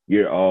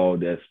you're all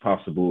that's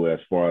possible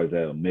as far as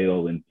a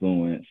male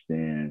influence,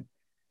 then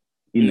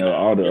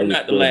all the other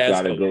stuff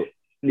gotta go.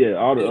 Yeah,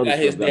 all the other stuff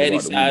his gotta go daddy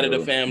out the side window,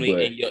 of the family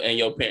but, and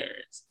your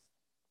parents.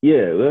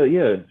 Yeah, well,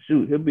 yeah,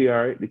 shoot, he'll be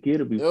all right. The kid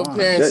will be your fine.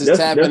 Parents That's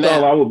tapping all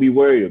out. I would be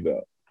worried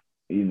about,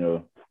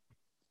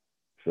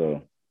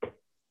 So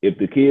if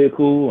the kid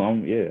cool,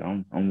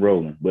 I'm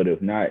rolling. But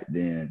if not,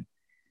 then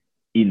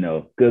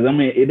because I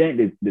mean, it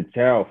ain't the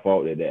child's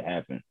fault that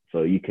happened,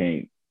 so you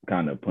can't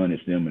kind of punish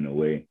them in a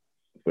way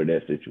for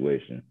that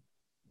situation.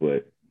 But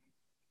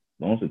as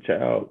long as the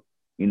child,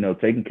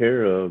 taken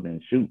care of, then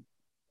shoot.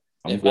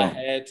 If I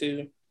had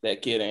to,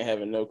 that kid ain't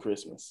having no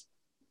Christmas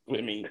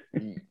with me.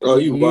 Oh,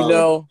 you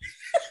know.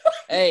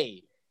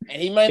 Hey, and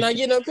he might not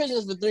get no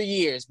Christmas for 3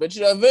 years, but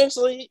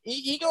eventually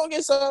he gonna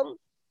get something.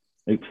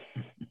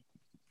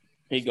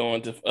 He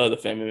going to other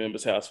family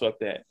members' house. Fuck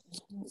that.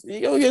 He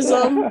gonna get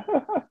something.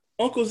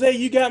 Uncle Zay,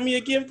 you got me a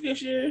gift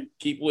this year?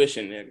 Keep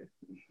wishing, nigga.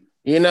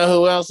 You know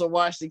who else will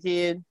watch the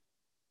kid?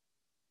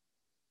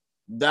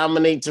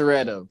 Dominique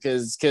Toretto,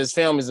 because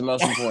family's the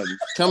most important.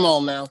 Come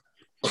on now.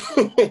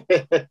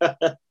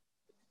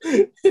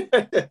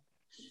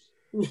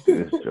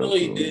 No,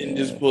 he didn't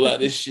just pull out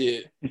this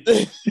shit.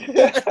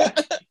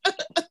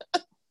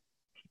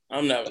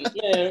 I'm not,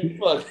 man.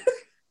 Fuck.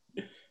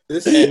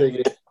 This is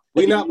nigga.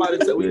 We not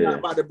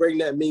about to bring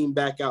that meme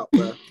back out,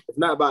 bro. It's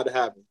not about to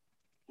happen.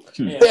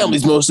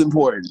 Family's most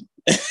important.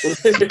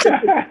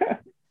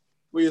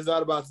 We is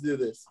not about to do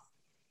this.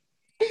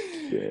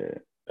 Yeah.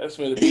 That's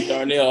going to be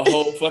Darnell's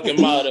whole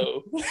fucking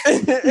motto.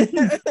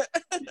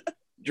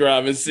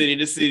 Driving city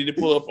to city to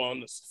pull up on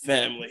this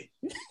family.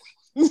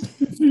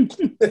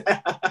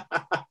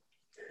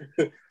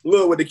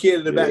 Look, with the kid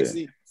in the back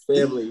seat.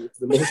 Family is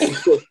the most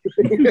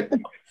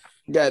important.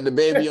 Got the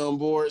baby on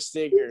board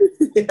sticker.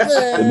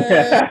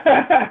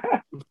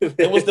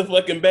 It was the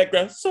fucking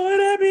background. So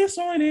that be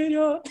sign in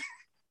your.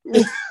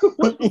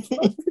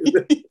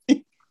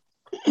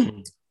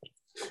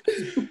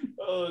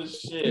 Oh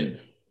shit.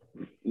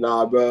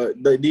 Nah, bro.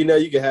 Dino,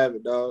 you can have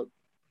it, dog.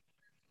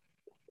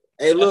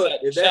 Hey, look.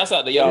 Shouts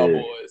out to y'all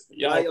boys.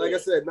 Like I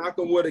said, knock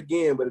on wood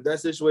again. But if that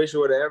situation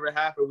were to ever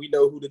happen, we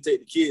know who to take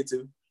the kid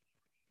to.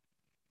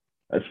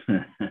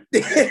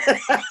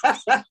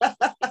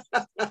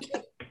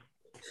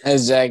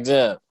 That's jacked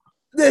up.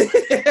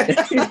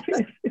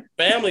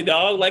 Family,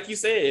 dog, like you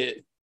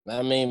said.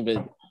 I mean,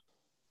 but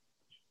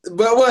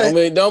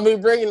what? Don't be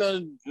bringing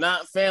those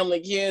not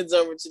family kids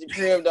over to the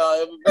crib,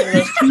 dog. Bring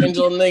those strange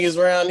little niggas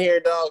around here,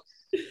 dog.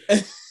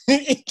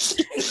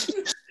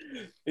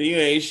 You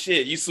ain't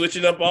shit. You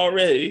switching up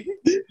already.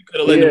 You could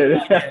have let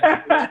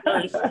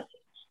them.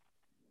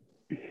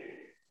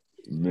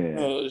 Man.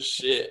 Oh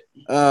shit.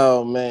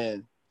 Oh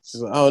man. She's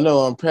like, oh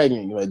no, I'm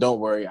pregnant. You're like, don't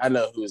worry, I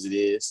know whose it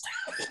is.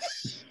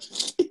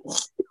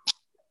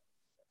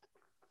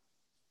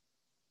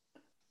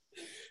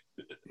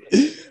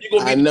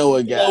 I know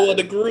a guy. Of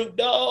the group,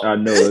 dog. I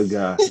know a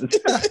guy.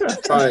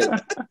 Right.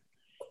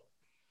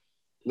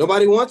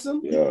 Nobody wants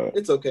him? Yeah.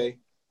 It's okay.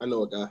 I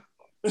know a guy.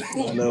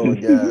 I know a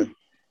guy.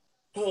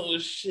 Oh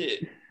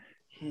shit.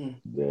 Yeah,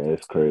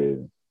 it's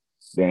crazy.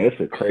 Damn, it's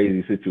a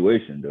crazy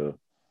situation though.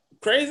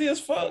 Crazy as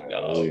fuck,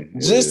 dog.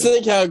 Just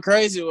think how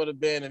crazy it would have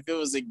been if it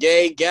was a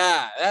gay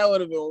guy. That would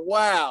have been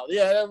wild.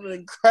 Yeah, that would have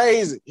been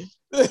crazy.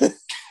 But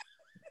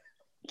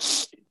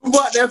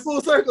that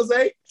full circle,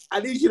 Zay.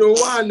 I need you to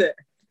rewind that.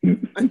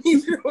 I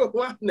need you to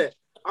rewind that.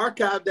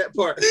 Archive that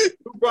part.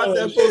 Who brought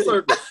that full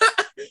circle?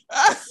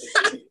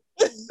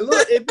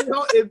 Look,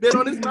 it's been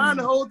on his mind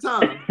the whole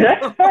time. He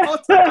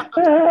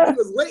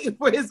was waiting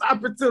for his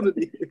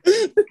opportunity.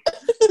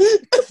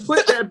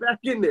 Put that back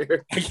in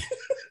there.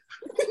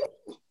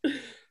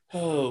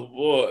 Oh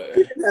boy.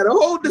 Had a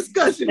whole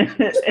discussion.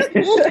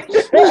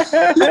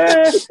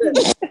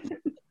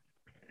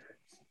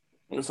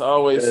 It's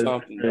always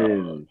something,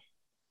 dog.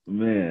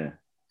 Man.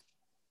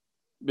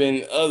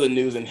 Been other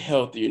news and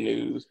healthier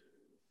news.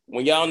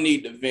 When y'all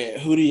need to vent,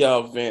 who do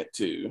y'all vent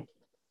to?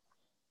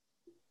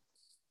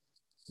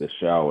 The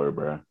shower,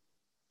 bro.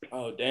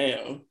 Oh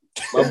damn.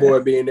 My boy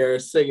being there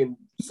singing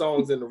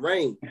songs in the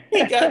rain.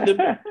 He got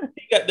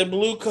the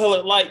blue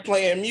colored light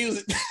playing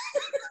music.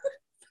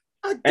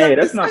 Hey,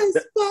 that's not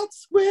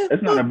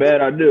a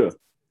bad idea.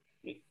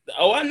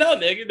 Oh, I know,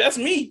 nigga. That's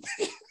me.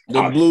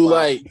 The blue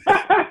light.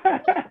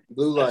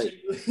 Blue light.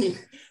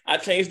 I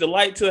changed the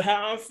light to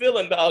how I'm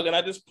feeling, dog, and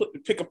I just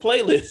pick a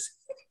playlist.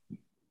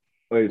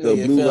 Wait, so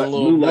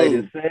blue light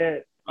is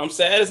sad? I'm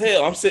sad as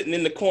hell. I'm sitting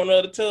in the corner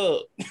of the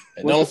tub.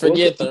 And don't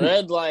forget the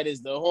red light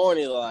is the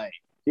horny light.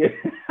 Yeah.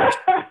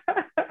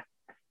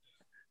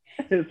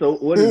 So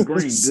what is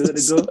green? Good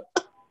to go?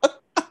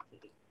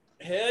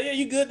 Hell yeah,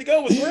 you good to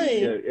go with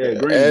green. Yeah,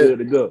 green good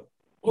to go.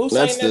 Who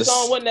sang that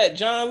song? Wasn't that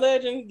John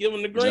Legend? Give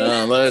him the green.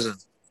 John Legend.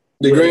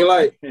 The green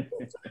light.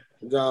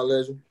 John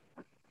Legend.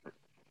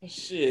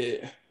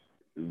 Shit.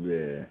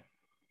 Yeah.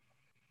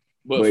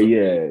 But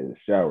yeah,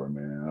 shower,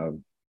 man. I'll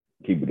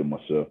keep it to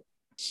myself.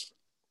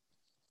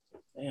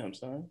 Damn,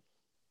 son.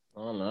 I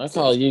don't know. I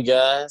call you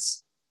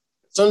guys.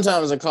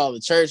 Sometimes I call the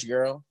church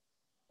girl.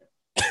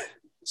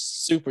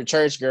 Super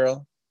church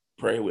girl.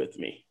 Pray with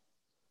me.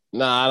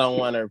 Nah, I don't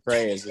want her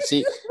prayers.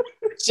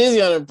 She's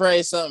gonna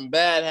pray something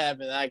bad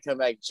happens. I come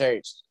back to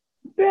church.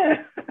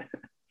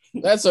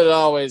 That's what it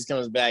always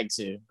comes back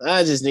to.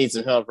 I just need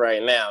some help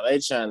right now. They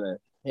trying to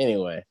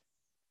anyway.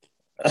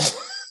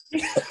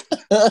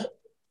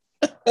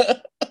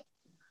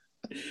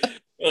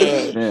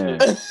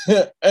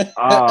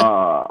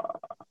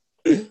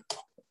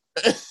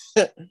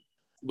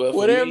 But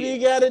whatever you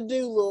gotta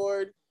do,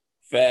 Lord.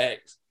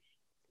 Facts.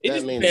 It that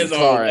just means depends on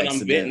what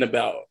I'm venting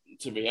about,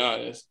 to be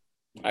honest.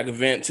 I can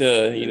vent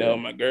to,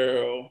 my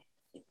girl.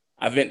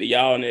 I vent to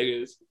y'all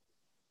niggas,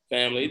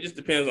 family. It just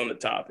depends on the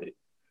topic.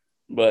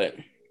 But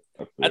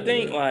I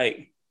think, I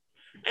ain't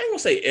gonna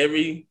say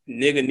every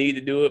nigga need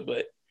to do it,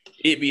 but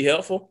it'd be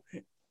helpful.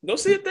 Go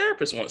see a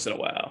therapist once in a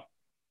while.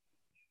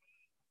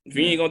 If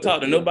you ain't gonna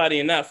talk to nobody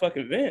and not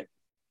fucking vent,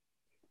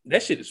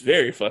 that shit is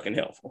very fucking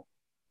helpful.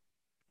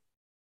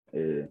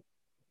 Yeah.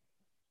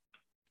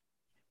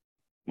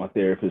 My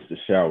therapist is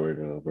shower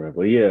though, bro.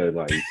 But yeah,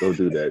 go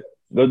do that.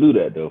 Go do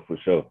that though for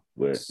sure.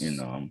 But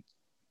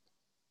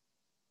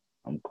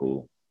I'm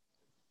cool.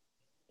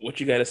 What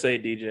you gotta say,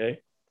 DJ?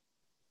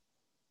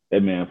 Hey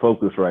man,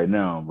 focus right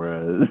now,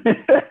 bro.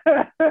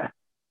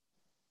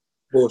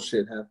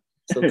 Bullshit happened.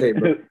 It's okay,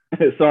 bro.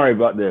 Sorry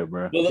about that,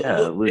 bro.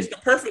 Look, it's the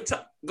perfect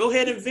time. Go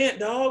ahead and vent,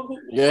 dog. Go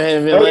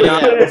ahead and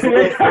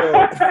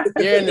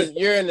vent.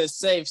 You're in a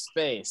safe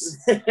space.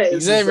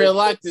 Xavier,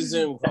 lock the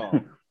Zoom call.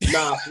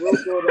 Nah, real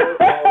though.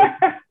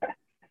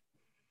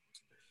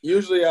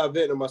 Usually I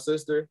vent to my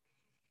sister.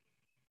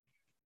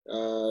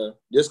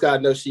 Just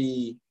gotta know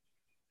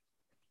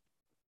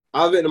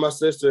I'll vent to my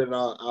sister and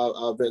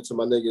I'll vent to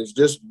my niggas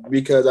just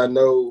because I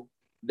know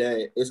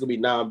that it's gonna be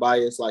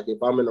non-biased. Like if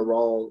I'm in the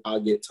wrong, I'll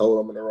get told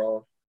I'm in the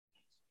wrong.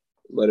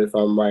 But if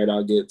I'm right,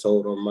 I'll get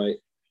told I'm right.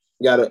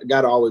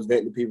 Gotta always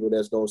vent to people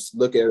that's gonna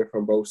look at it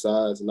from both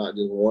sides and not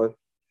just one.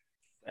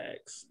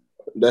 Thanks.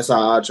 That's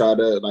how I try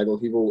to, like, when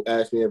people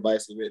ask me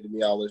advice to vent to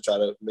me, I always try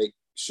to make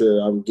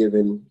sure I'm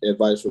giving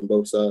advice from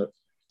both sides.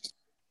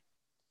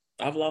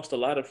 I've lost a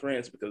lot of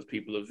friends because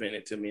people have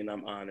vented to me, and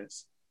I'm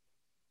honest.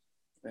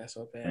 That's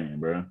okay, man,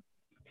 bro.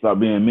 Stop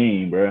being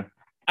mean, bro.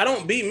 I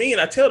don't be mean.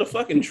 I tell the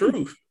fucking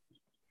truth.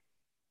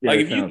 Yeah,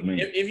 like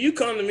if you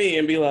come to me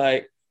and be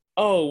like,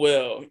 oh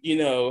well,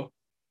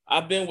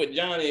 I've been with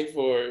Johnny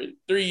for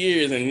 3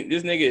 years and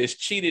this nigga has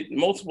cheated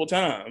multiple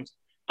times,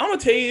 I'm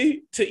gonna tell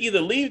you to either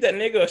leave that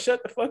nigga or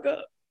shut the fuck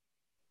up.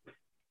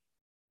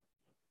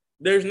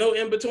 There's no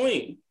in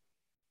between.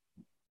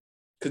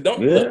 Cause look,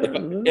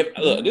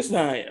 this is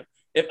how I am.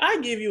 If I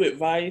give you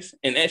advice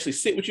and actually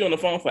sit with you on the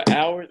phone for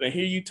hours and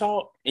hear you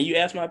talk and you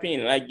ask my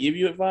opinion and I give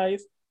you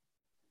advice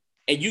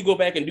and you go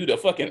back and do the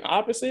fucking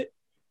opposite,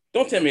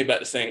 don't tell me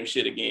about the same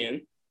shit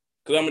again.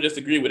 Cause I'm gonna just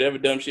agree with every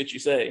dumb shit you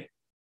say.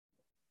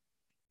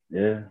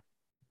 Yeah.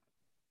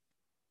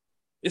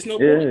 It's no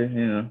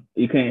point.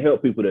 You can't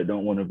help people that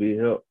don't want to be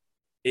helped.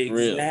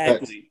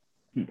 Exactly.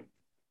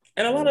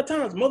 And a lot of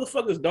times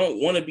motherfuckers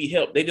don't want to be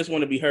helped. They just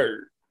want to be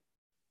heard.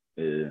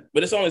 Yeah.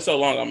 But it's only so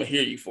long I'm gonna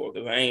hear you for,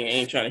 because I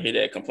ain't trying to hear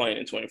that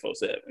complaining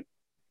 24/7.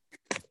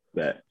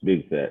 Fact.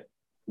 Big fact.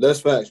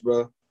 That's facts,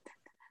 bro.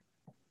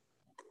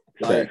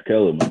 Facts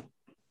kill them.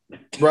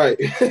 Right.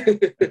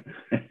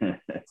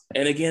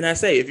 And again, I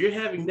say, if you're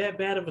having that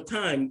bad of a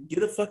time,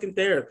 get a fucking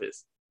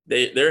therapist.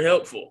 They're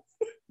helpful.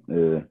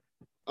 Yeah.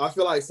 I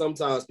feel like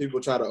sometimes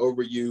people try to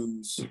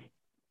overuse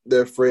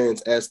their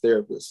friends as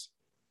therapists.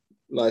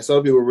 Like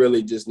some people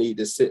really just need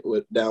to sit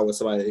down with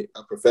somebody,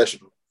 a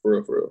professional,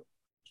 for real.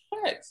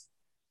 Facts.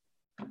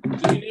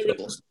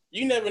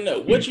 You never know.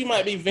 What you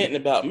might be venting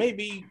about may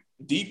be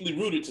deeply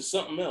rooted to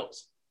something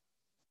else.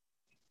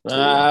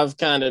 I've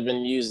kind of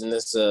been using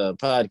this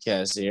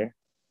podcast here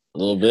a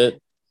little bit.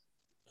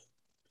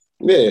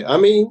 Yeah, I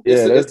mean,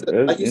 it's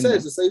like you said,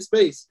 it's a safe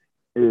space.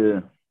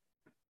 Yeah.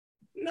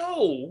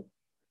 No,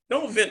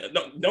 don't vent.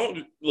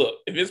 Don't look.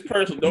 If it's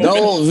personal,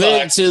 don't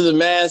vent to the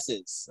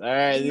masses. All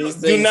right,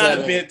 do not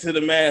vent to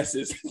the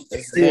masses.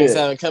 These things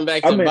haven't come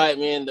back to bite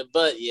me in the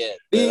butt yet.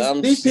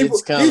 These people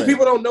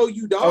don't know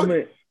you, dog.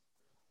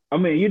 I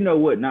mean, you know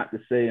what not to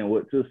say and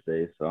what to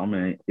say. So I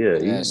mean, yeah,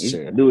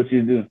 you do what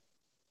you do.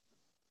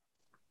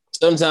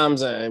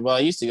 Sometimes, I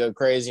used to go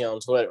crazy on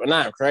Twitter. Well,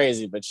 not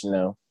crazy, but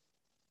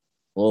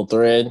little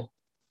thread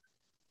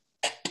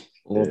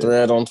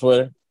on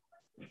Twitter.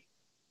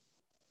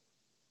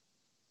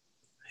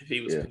 If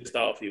he was pissed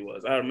off, he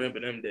was. I remember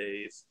them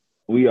days.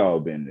 We all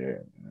been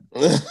there.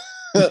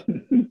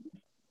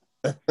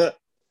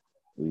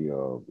 We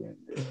all been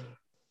there.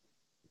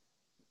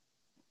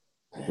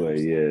 But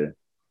yeah,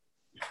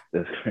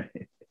 that's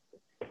great.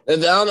 I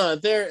don't know. A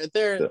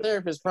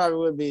therapist probably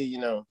would be,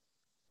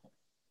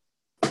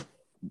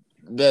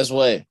 best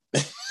way.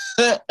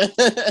 I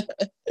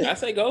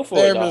say go for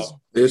it, dog.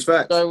 It's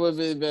facts. That would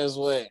be the best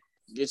way.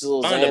 Get your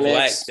little Find a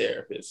black Xanax.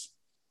 therapist.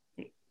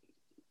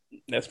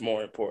 That's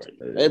more important.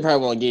 They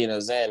probably won't give you no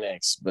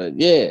Xanax, but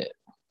yeah.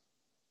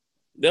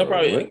 They'll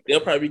probably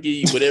give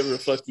you whatever the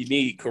fuck you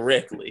need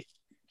correctly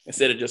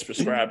instead of just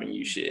prescribing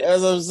you shit.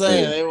 That's what I'm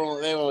saying.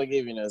 They won't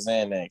give you no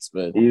Xanax,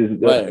 but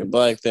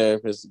black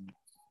therapists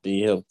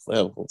be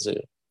helpful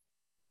too.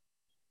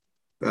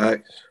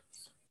 Right.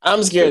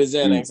 I'm scared of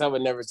Xanax. I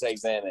would never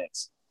take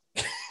Xanax.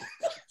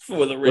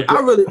 For the record.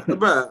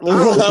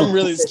 I'm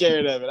really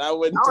scared of it. I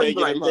wouldn't take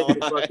it in my life.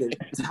 Fucking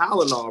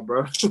Tylenol,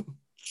 bro.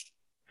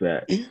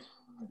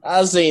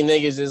 I've seen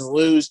niggas just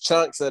lose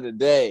chunks of the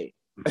day.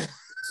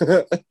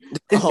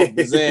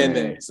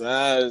 Xanax.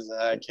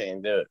 I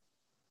can't do it.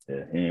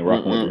 Yeah, he ain't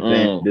rocking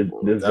with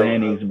the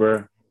Xannies,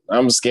 bro.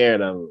 I'm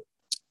scared of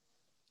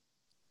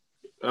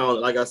it.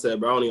 Like I said,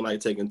 bro, I don't even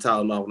like taking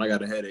Tylenol when I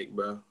got a headache,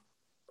 bro.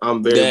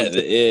 I'm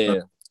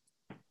very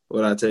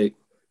what I take.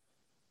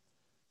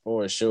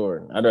 For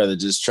sure. I'd rather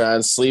just try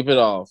and sleep it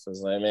off.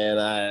 It's like, man,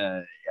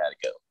 I gotta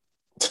go.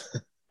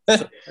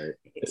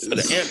 So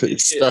the answer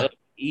is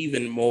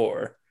even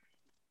more.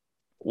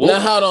 Now,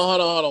 hold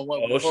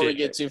on. Before we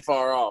get too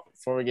far off.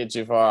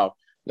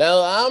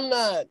 Now, I'm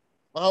not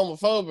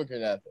homophobic or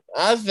nothing.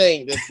 I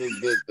think that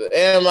the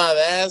am I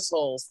the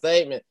asshole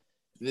statement,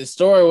 the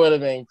story would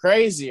have been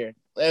crazier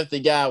if the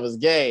guy was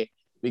gay,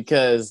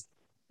 because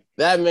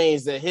that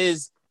means that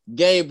his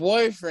gay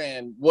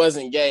boyfriend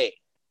wasn't gay.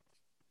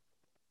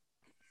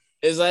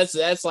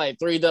 That's like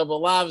 3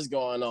 double lives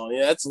going on.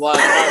 Yeah, that's a lot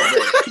of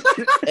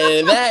heartbreak. And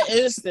in that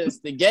instance,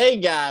 the gay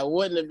guy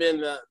wouldn't have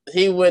been the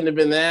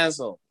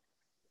asshole.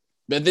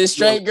 But this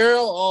straight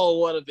girl, oh,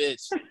 what a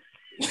bitch.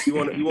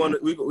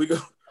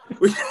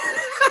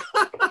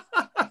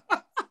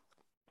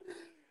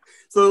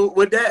 So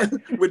would that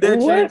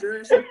change your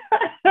answer?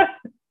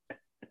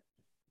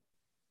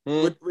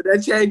 Would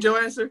that change your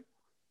answer?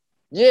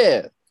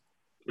 Yeah.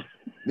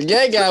 The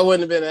gay guy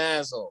wouldn't have been an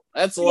asshole.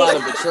 That's a lot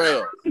of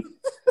betrayal.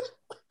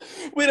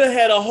 We done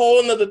had a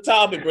whole nother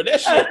topic, bro.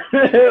 That shit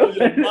on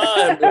your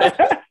mind, bro.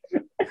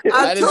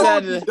 I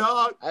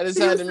just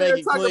had to make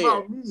it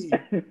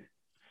clear.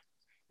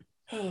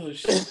 Oh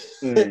shit!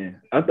 Man,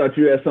 I thought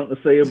you had something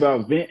to say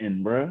about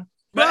venting, bro.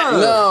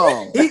 Bruh,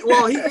 No. he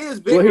is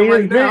venting Well, he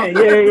right is now.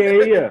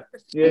 venting. Yeah.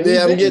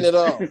 Yeah, I'm getting it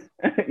off.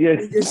 Yeah.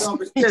 He gets off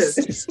his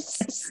chest.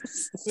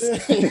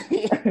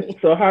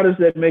 So how does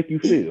that make you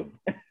feel?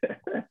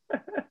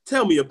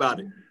 Tell me about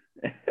it.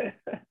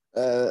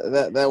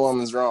 That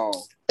woman's wrong.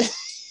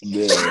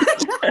 Yeah.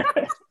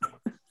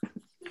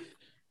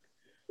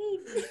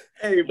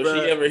 Hey, If bro.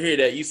 she ever hear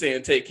that, you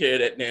saying take care of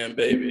that damn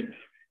baby.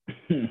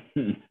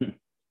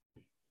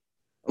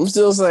 I'm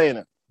still saying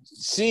it.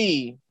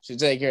 She should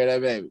take care of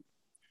that baby.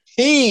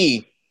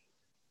 He,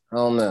 I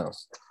don't know.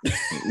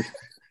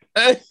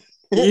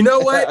 You know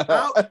what?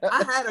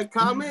 I had a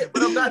comment,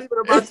 but I'm not even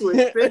about to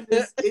extend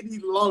this any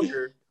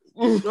longer.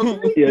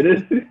 Okay? Yeah,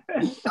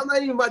 I'm not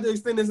even about to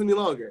extend this any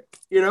longer.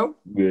 You know?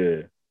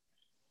 Yeah.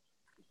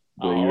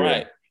 All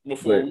right.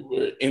 Before we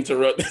were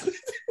interrupted.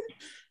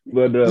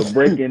 But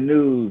breaking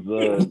news.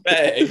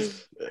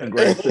 Facts.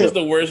 Congrats. What was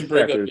the worst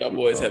breakup Packers. y'all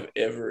boys have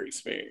ever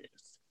experienced?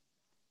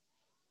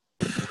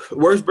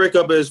 Worst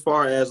breakup as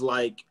far as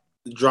like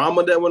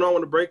drama that went on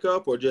with the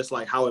breakup, or just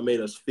like how it made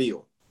us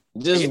feel?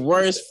 Just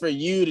worse for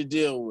you to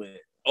deal with.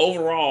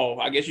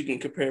 Overall, I guess you can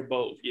compare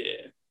both.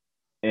 Yeah.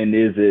 And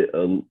is it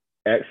a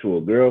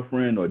actual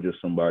girlfriend or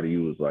just somebody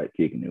you was like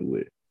kicking it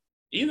with?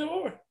 Either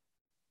or.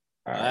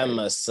 I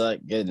must suck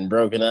getting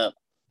broken up.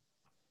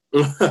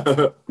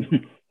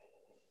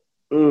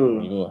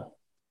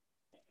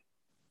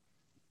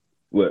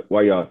 What?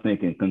 Why y'all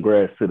thinking?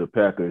 Congrats to the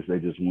Packers. They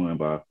just won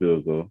by a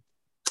field goal.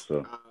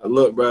 So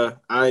look, bro,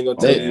 I ain't gonna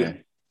tell you.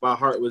 My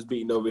heart was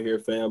beating over here,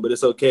 fam, but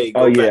it's okay.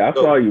 Go Pack, I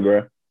saw you,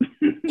 bro.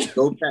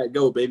 Go Pack,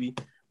 go, baby.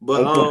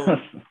 But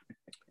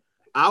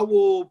I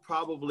will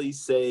probably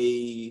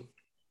say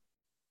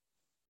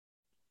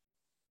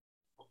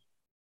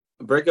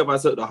breakup I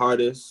took the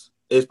hardest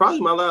is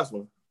probably my last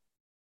one,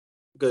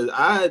 because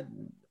I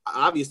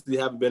obviously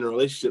haven't been in a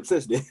relationship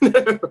since then.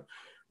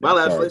 My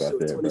last relationship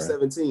was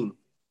 2017. Bro.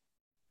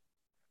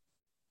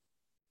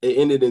 It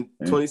ended in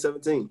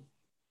 2017.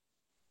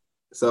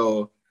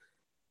 So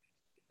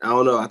I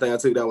don't know. I think I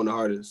took that one the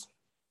hardest.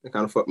 It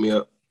kind of fucked me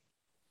up.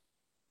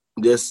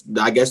 Just,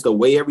 I guess, the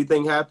way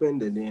everything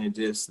happened, and then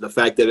just the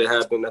fact that it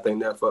happened, I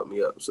think that fucked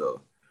me up.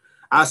 So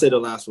I say the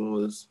last one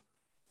was,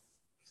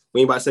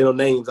 we ain't about to say no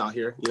names out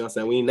here. You know what I'm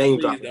saying? We ain't name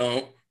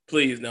dropping.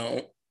 Please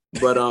don't.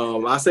 But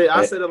I say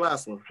the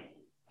last one.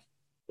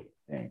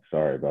 Dang,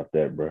 sorry about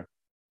that, bro.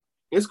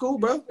 It's cool,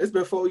 bro. It's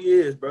been 4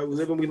 years, bro. We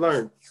live and we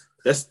learn.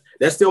 That's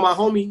still my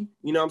homie.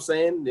 You know what I'm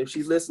saying? If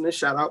she's listening,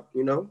 shout out.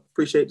 You know,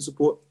 appreciate the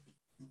support.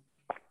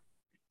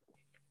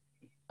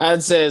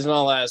 I'd say it's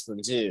my last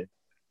one too.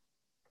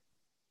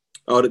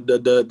 Oh,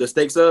 the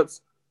steak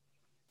subs?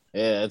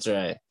 Yeah, that's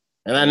right.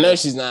 And I know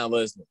she's not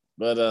listening,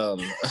 but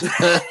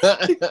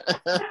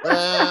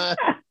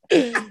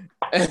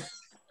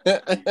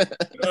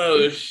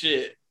oh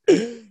shit.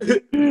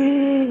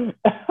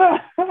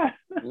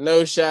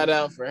 No shout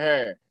out for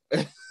her.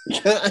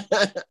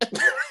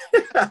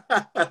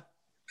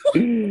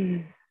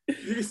 You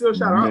can still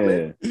shout out,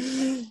 man.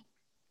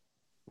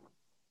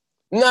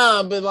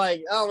 Nah, but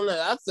like, I don't know.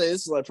 I'd say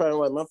this is like probably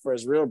like my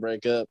first real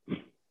breakup.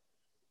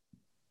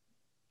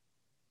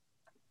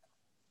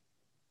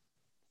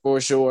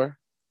 For sure.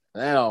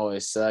 That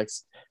always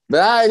sucks.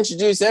 But I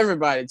introduced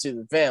everybody to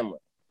the family.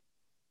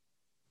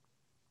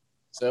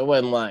 So it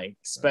wasn't like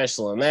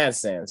special in that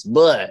sense.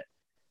 But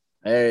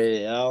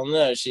I don't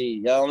know.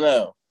 Y'all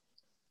know.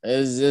 It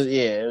was just,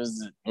 it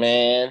was,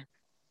 man.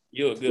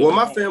 You're a good Well,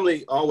 my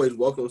family always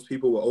welcomes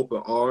people with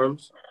open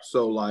arms.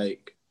 So,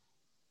 like,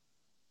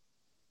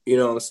 you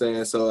know what I'm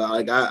saying? So,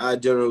 like, I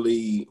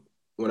generally,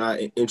 when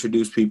I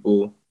introduce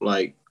people,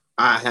 like,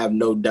 I have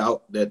no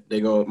doubt that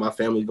my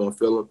family's gonna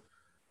feel them.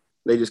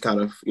 They just kind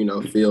of, you know,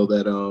 feel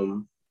that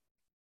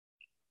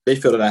they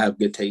feel that I have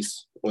good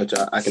taste, which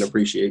I can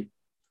appreciate.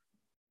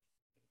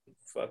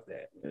 Fuck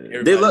that.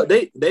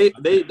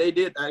 They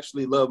did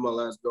actually love my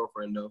last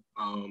girlfriend though.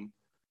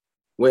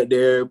 Went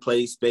there,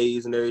 played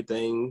spades and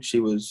everything.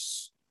 She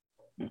was,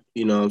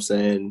 you know what I'm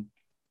saying,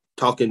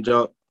 talking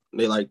junk.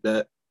 They like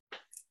that.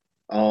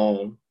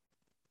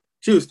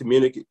 She was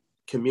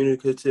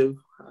communicative.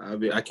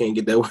 I can't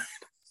get that word.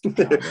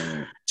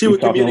 She would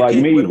communicate like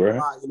me, with him a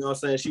lot, you know what I'm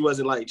saying? She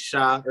wasn't like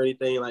shy or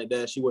anything like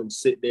that. She wouldn't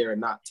sit there and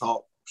not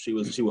talk. She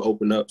would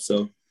open up.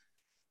 So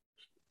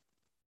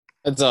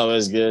that's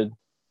always good.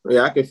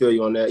 Yeah, I can feel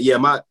you on that. Yeah,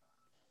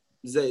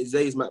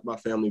 Zay's my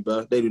family,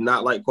 bro. They do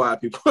not like quiet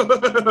people.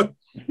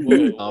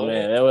 Oh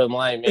man, that wasn't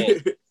like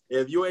me.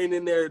 If you ain't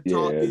in there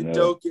talking,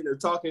 joking, or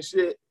talking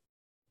shit,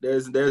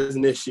 there's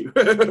an issue.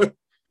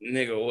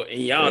 Nigga,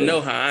 and y'all know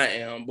how I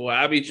am, boy.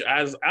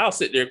 I'll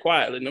sit there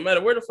quietly, no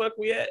matter where the fuck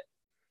we at.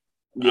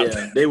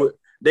 Yeah,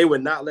 they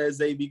would not let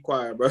Zay be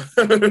quiet, bro.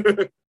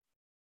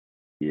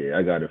 Yeah,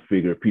 I got to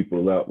figure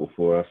people out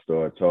before I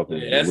start talking.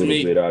 A little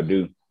bit I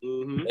do.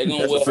 Mm-hmm.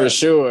 That's for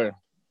sure.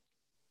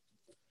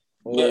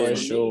 For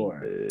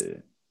sure.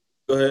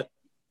 Go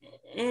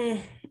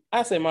ahead.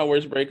 I say my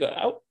worst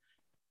breakup.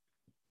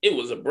 It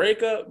was a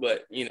breakup,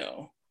 but you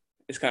know,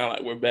 it's kind of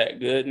like we're back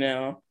good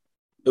now.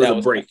 It was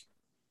a break.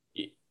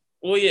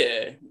 Well,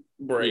 yeah,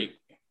 break.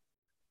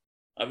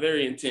 a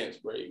very intense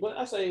break. But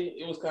I say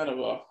it was kind of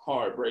a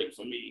hard break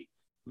for me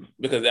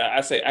because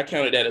I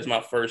counted that as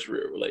my first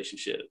real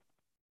relationship,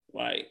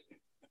 like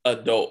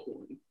adult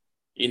one.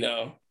 You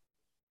know,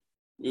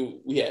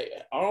 we had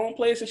our own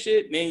place and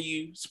shit. Then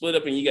you split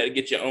up and you got to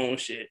get your own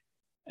shit.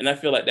 And I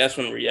feel like that's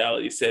when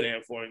reality set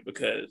in for me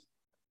because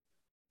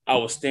I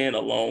was staying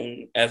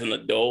alone as an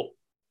adult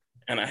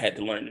and I had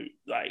to learn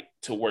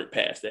to work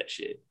past that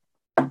shit.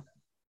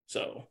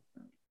 So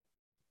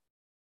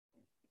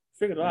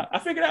I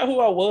figured out who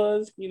I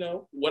was, you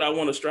know, what I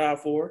want to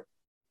strive for.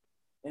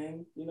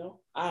 And, you know,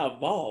 I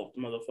evolved,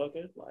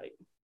 motherfucker. Like,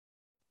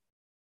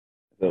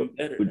 I'm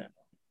better now.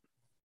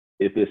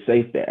 If it's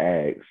safe to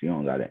ask, you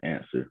don't got to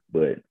answer.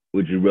 But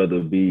would you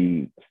rather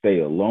stay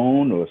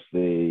alone or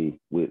stay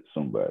with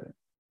somebody?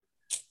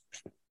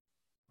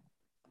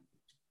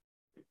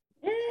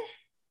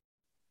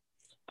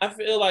 I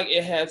feel like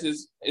it has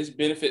its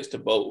benefits to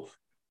both.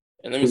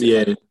 And let me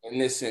say, like, in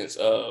this sense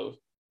of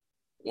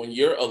when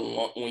you're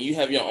alone, when you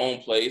have your own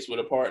place with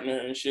a partner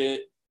and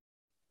shit,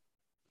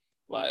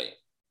 like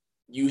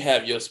you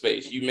have your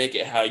space, you make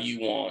it how you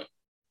want,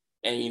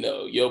 and you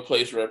know your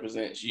place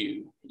represents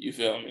you. You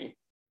feel me?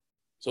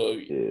 So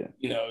you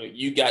know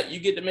you get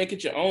to make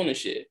it your own and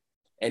shit.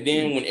 And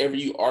then whenever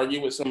you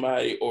argue with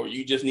somebody or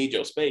you just need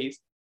your space,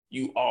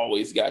 you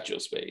always got your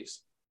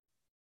space.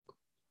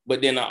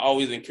 But then I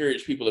always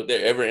encourage people, if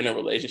they're ever in a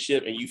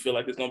relationship and you feel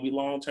like it's gonna be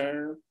long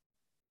term,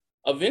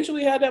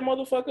 eventually have that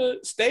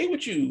motherfucker stay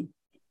with you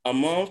a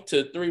month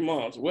to 3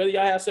 months, whether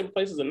y'all have separate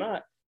places or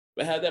not,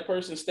 but have that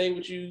person stay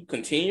with you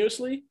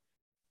continuously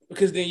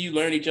because then you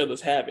learn each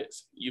other's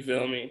habits. You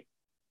feel me?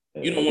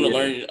 You don't want to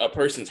learn a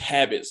person's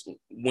habits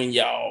when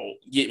y'all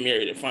get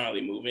married and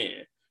finally move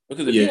in.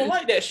 Because if you don't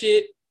like that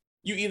shit,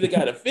 you either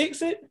got to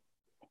fix it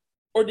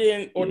or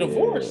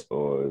divorce.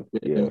 And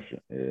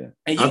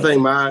I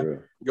think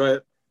go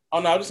ahead.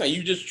 Oh, no, I'm just saying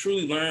you just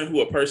truly learn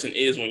who a person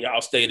is when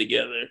y'all stay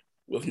together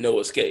with no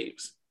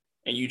escapes.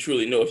 And you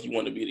truly know if you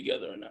want to be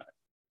together or not.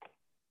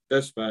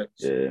 That's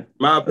facts. Yeah.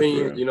 My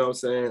opinion, you know what I'm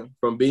saying?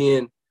 From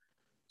being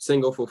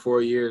single for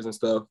 4 years and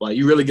stuff, like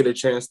you really get a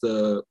chance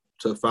to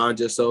find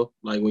yourself.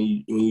 Like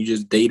when you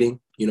just dating,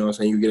 you know what I'm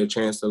saying? You get a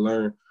chance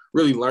to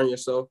really learn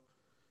yourself.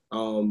 A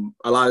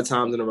lot of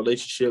times in a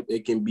relationship,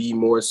 it can be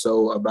more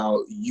so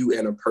about you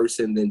and a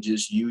person than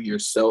just you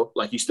yourself.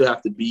 Like you still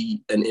have to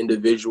be an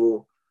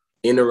individual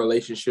in a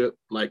relationship.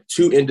 Like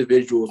two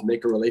individuals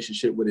make a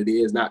relationship what it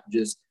is, not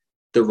just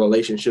the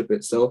relationship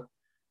itself.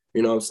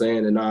 You know what I'm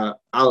saying? And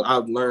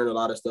I've learned a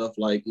lot of stuff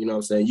like, you know what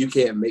I'm saying? You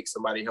can't make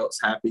somebody else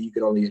happy. You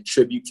can only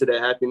attribute to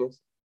their happiness.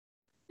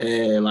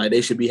 And like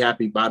they should be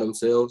happy by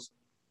themselves.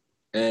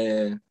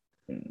 And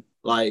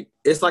like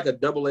it's like a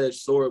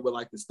double-edged sword with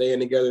like the staying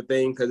together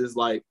thing, because it's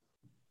like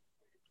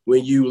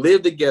when you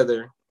live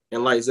together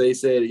and like Zay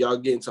said, y'all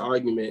get into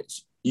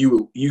arguments,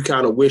 you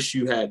kind of wish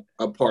you were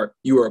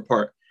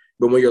apart.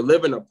 But when you're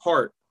living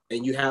apart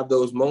and you have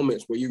those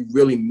moments where you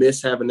really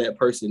miss having that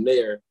person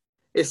there,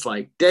 it's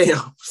like,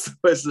 damn. So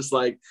it's just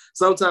like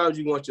sometimes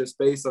you want your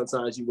space,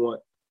 sometimes you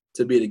want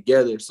to be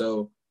together.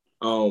 So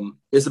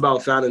it's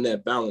about finding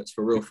that balance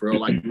for real,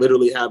 like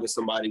literally having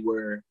somebody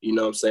where, you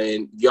know what I'm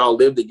saying, y'all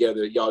live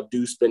together, y'all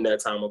do spend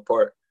that time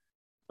apart.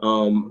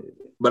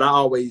 But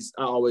I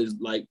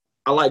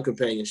like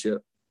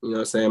companionship. You know what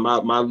I'm saying?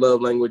 My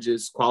love language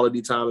is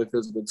quality time and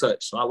physical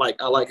touch. So I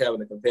like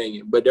having a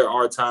companion, but there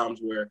are times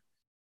where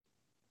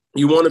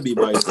you want to be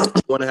by yourself.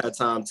 You want to have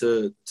time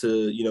to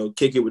you know,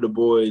 kick it with the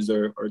boys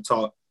or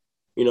talk,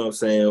 you know what I'm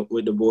saying,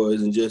 with the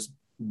boys and just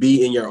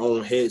be in your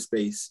own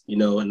headspace, you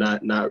know, and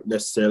not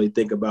necessarily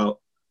think about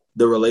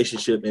the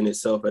relationship in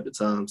itself at the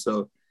time.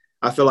 So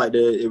I feel like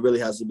it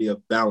really has to be a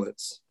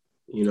balance,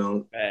 you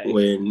know,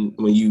 when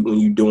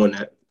you doing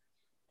that.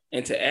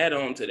 And to add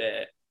on to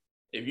that,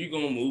 if you're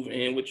gonna move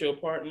in with your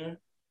partner,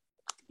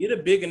 get a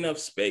big enough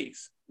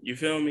space. You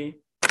feel me?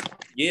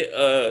 Get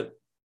a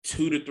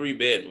 2 to 3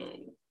 bedroom.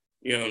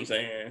 You know what I'm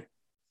saying?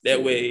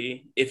 That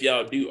way, if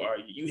y'all do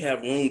argue, you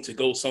have room to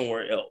go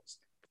somewhere else.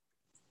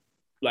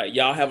 Like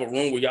y'all have a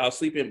room where y'all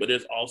sleep in, but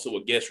there's also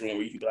a guest room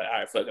where you can be like, all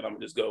right, fuck it, I'm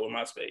gonna just go in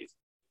my space.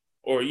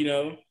 Or, you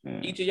know,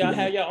 each of y'all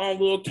have your own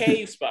little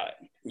cave spot.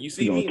 You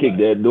see me? Kick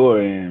that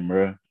door in,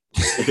 bro.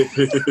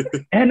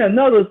 And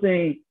another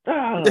thing,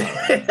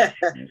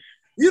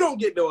 you don't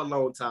get no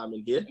alone time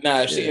in here.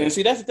 Nah, and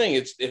see, that's the thing.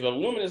 It's if a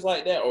woman is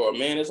like that or a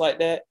man is like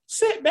that,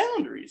 set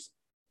boundaries.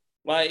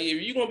 Like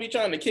if you're gonna be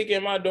trying to kick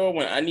in my door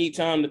when I need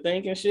time to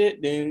think and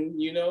shit, then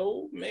you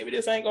know maybe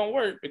this ain't gonna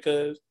work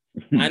because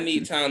I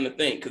need time to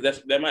think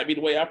because that might be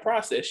the way I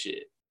process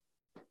shit.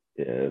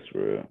 Yeah, that's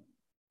real.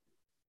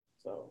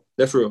 So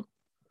that's real.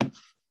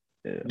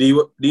 Yeah.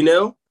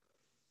 D-Nell?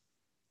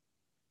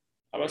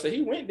 I was about to say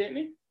he went, didn't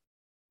he?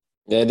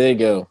 Yeah, there you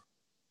go.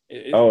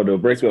 The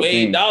breakup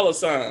Wade thing.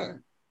 $.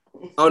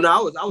 Oh no,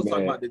 I was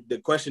talking about the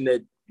question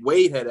that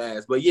Wade had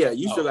asked, but yeah,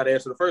 you still got to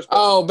answer the first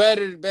question. Oh,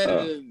 better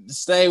to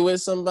stay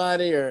with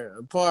somebody or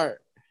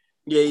apart.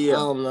 Yeah. I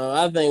don't know.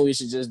 I think we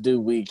should just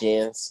do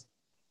weekends.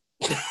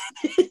 All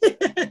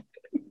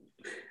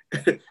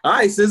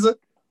right, SZA.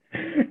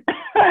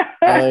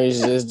 I think we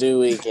should just do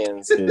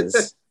weekends.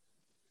 Cause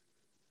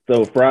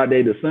So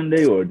Friday to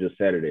Sunday or just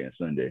Saturday and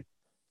Sunday?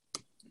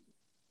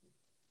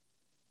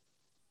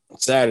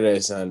 Saturday,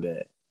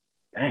 Sunday.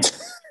 Dang.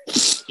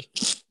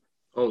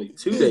 Only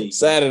 2 days.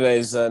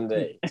 Saturday,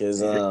 Sunday. Cause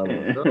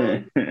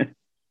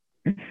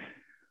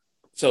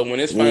So when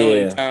it's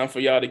finally time for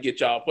y'all to get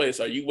y'all place,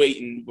 are you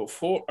waiting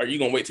before? Are you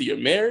gonna wait till you're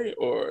married,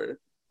 or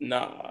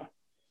nah?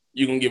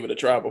 You gonna give it a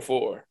try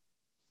before?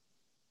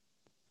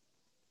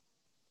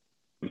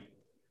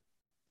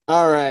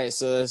 all right,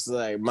 so it's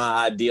like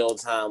my ideal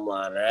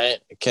timeline, right?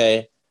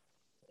 Okay.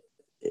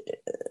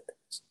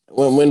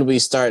 When do we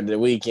start the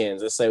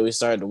weekends? Let's say we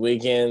start the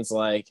weekends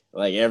like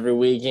every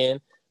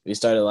weekend. We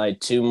started like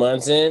 2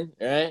 months in,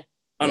 right?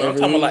 I know, I'm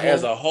talking about like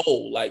as a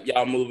whole, like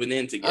y'all moving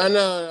in together.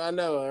 I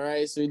know, all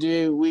right. So we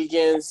do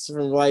weekends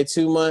from like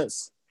 2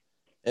 months.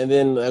 And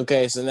then,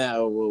 okay, so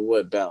now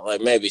what about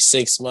like maybe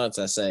 6 months?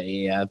 I say,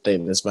 yeah, I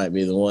think this might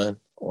be the one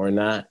or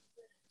not.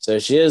 So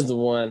she is the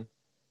one.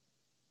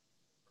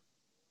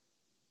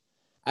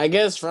 I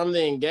guess from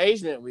the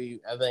engagement,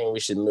 I think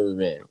we should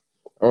move in,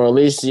 or at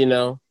least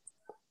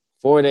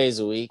 4 days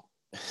a week.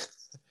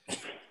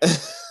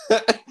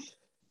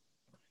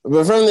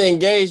 But from the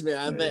engagement,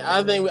 I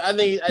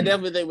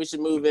definitely think we should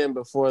move in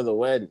before the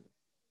wedding.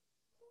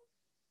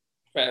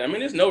 Right. I mean,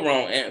 there's no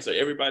wrong answer.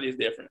 Everybody's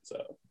different,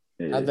 so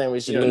I think we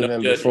should move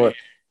in before.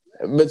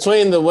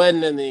 Between the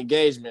wedding and the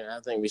engagement, I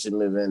think we should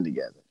move in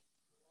together.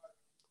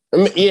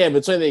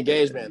 Between the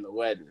engagement and the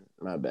wedding,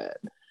 my bad.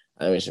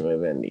 I think we should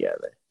move in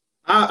together.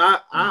 I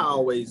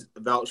always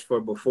vouch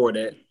for before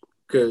that,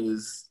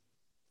 because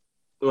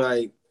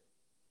like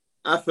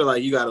I feel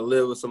like you got to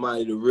live with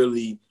somebody to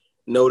really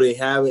know they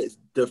have it,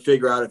 to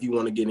figure out if you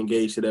want to get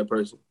engaged to that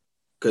person,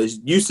 because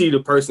you see the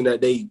person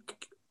that they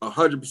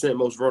 100%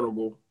 most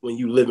vulnerable when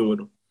you living with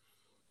them.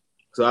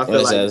 So I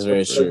feel like that's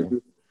very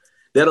true.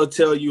 That'll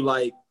tell you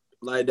like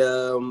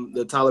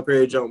the Tyler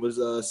Perry jump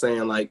was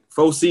saying, like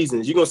 4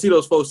 seasons. You're gonna see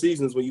those 4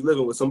 seasons when you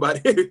living with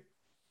somebody.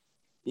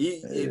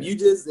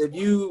 If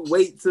you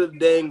wait till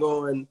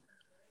the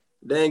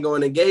dang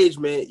on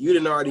engagement, you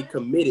didn't already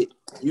committed.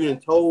 You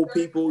didn't told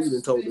people, you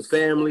didn't told the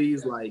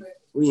families, like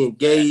we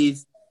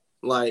engaged,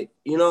 like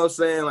you know what I'm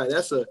saying. Like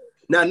that's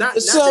not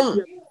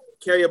that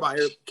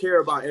you care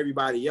about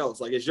everybody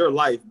else. Like it's your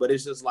life, but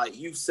it's just like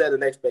you set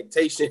an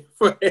expectation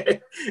for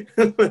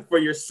for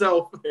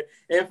yourself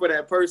and for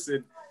that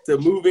person to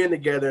move in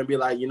together and be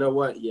like, you know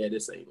what? Yeah,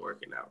 this ain't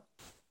working out.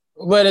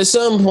 But at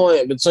some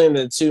point between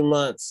the 2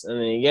 months and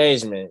the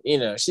engagement,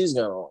 it's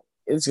gonna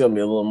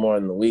be a little more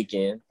than the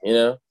weekend,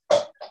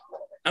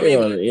 I mean,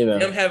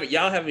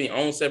 y'all having your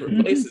own separate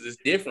places is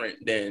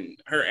different than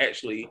her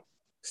actually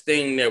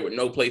staying there with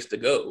no place to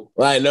go.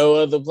 Like no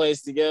other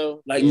place to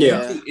go. Like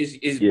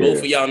it's both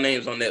of y'all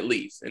names on that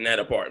lease in that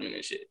apartment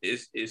and shit.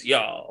 It's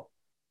y'all.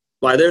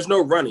 Like there's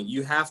no running.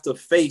 You have to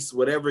face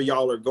whatever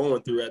y'all are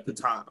going through at the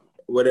time.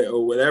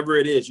 Whatever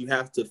it is, you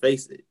have to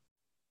face it.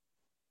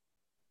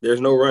 There's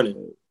no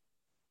running.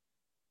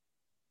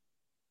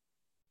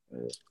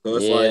 So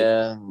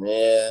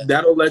it's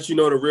that'll let you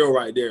know the real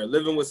right there.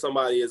 Living with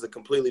somebody is a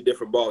completely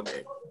different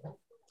ballgame.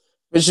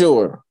 For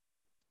sure.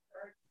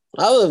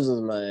 I lived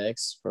with my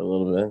ex for a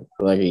little bit,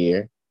 for like a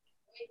year.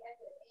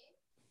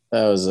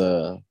 That was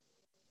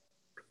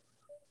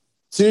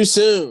too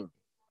soon.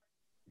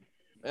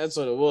 That's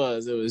what it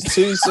was. It was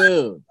too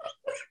soon.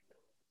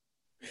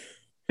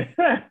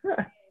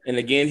 And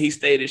again, he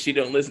stated she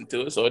don't listen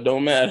to it, so it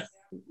don't matter.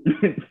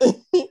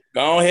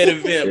 Go ahead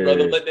and vent,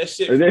 brother. Let that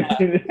shit fly.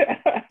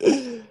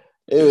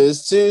 It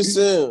was too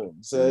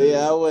soon. So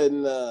yeah, I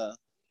wouldn't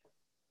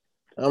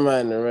I'm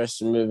not in a rush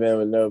to move in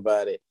with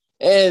nobody.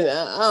 And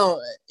I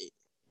don't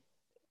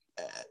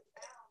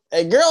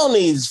a girl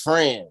needs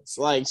friends.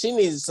 Like she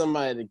needs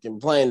somebody to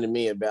complain to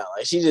me about.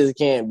 Like she just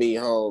can't be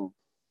home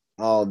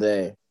all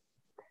day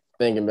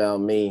thinking about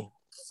me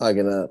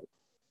fucking up.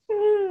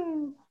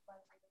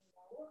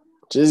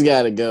 Just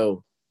gotta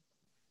go.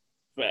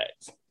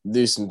 Facts.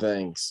 Do some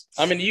things.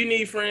 I mean, you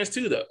need friends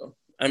too, though.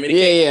 I mean,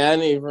 I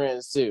need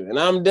friends too, and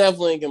I'm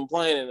definitely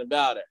complaining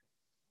about it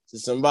to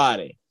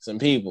somebody, some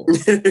people.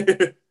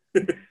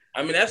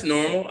 I mean, that's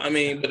normal. I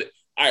mean, but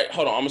all right,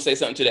 hold on. I'm gonna say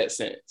something to that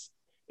sentence.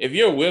 If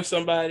you're with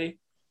somebody,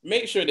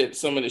 make sure that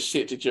some of the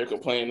shit that you're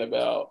complaining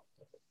about,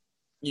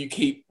 you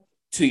keep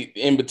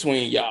in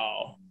between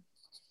y'all.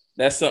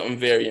 That's something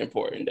very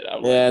important that I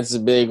learned. Yeah, it's a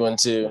big one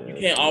too. You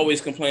can't always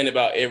complain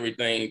about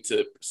everything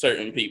to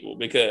certain people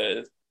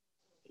because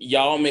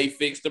y'all may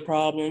fix the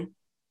problem,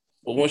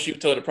 but once you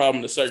tell the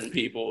problem to certain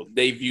people,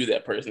 they view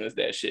that person as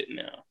that shit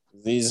now.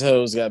 These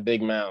hoes got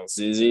big mouths.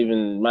 There's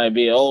even might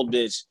be an old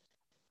bitch.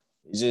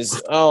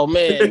 Just, oh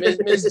man,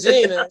 Miss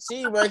Gina,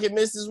 she work at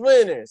Mrs.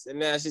 Winters. And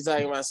now she's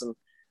talking about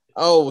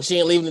she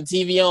ain't leaving the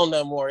TV on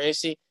no more, is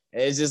she?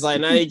 And it's just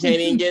like, now you can't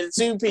even get a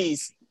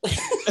 2-piece.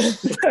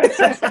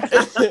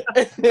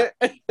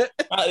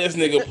 This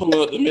nigga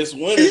pull up the Miss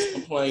Winters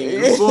complaining.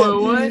 Boy,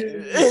 what?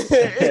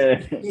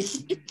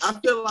 I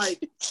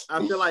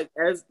feel like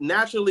as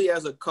naturally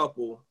as a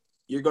couple,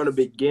 you're gonna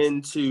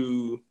begin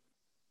to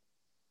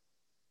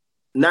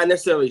not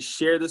necessarily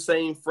share the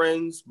same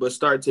friends, but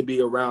start to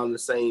be around the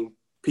same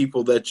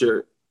people that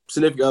your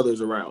significant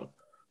others around.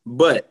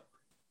 But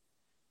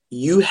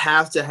you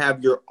have to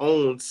have your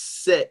own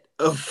set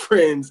of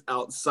friends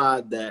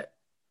outside that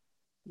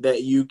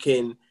you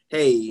can,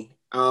 hey,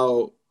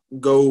 I'll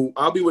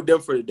be with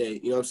them for the day.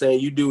 You know what I'm saying?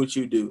 You do what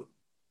you do.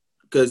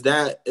 Because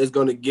that is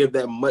going to give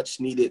that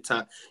much needed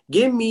time.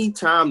 Give me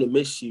time to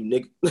miss you,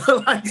 nigga.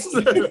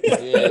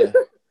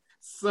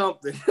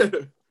 Something.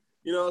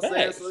 You know what I'm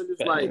saying? So it's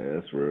just like,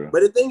 that's real.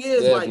 But the thing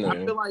is, Definitely. like,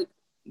 I feel like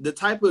the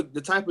type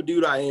of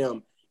dude I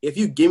am, if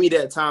you give me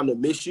that time to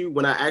miss you,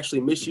 when I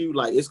actually miss you,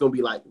 like, it's gonna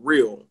be like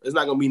real. It's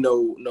not gonna be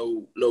no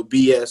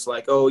BS.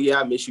 Like, oh yeah,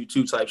 I miss you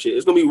too type shit.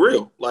 It's gonna be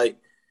real. Like,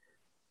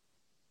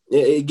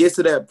 it gets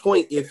to that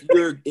point if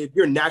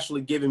you're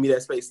naturally giving me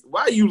that space.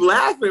 Why are you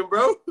laughing,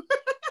 bro?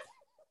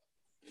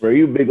 Bro,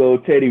 you big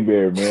old teddy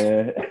bear,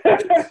 man.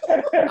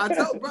 I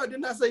told bro,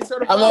 didn't I say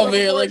certified? I'm over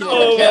here looking at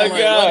the camera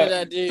like, what did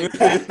I do?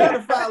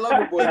 Certified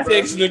lover boy, bro.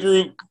 Texting the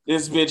group,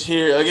 this bitch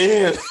here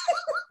again.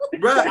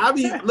 Bro, I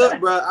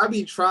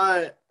be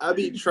trying. I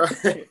ain't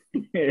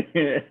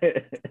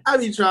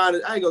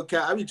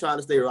trying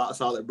to stay rock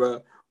solid,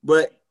 bro.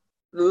 But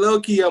low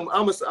key, I'm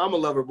a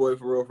lover boy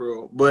for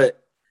real.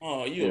 But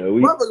oh,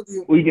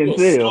 we can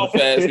tell. Soft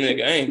ass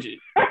nigga, ain't you?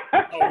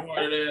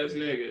 Hard ass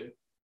nigga.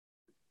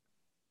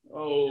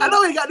 Oh, I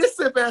know he got this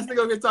simp ass nigga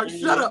over here talking.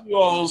 Shut up. You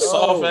old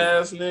soft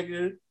ass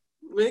nigga.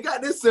 We ain't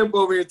got this simp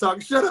over here talking.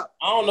 Shut up.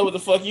 I don't know what the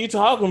fuck you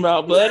talking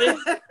about, buddy.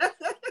 I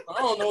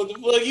don't know what the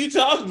fuck you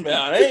talking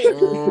about. I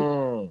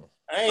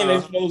ain't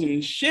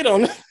exposing shit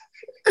on that.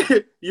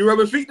 You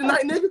rubbing feet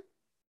tonight, nigga?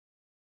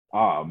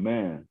 Oh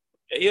man.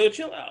 Hey, yo,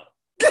 chill out.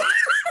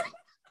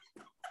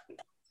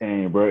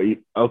 Dang, bro.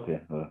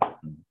 Okay.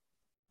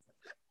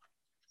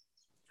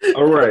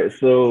 All right,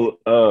 so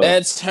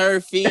that's her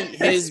feet,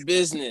 his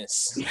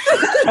business.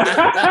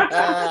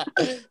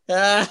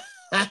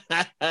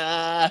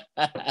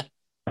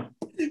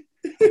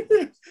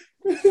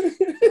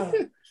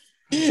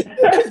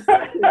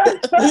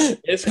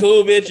 It's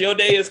cool, bitch. Your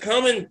day is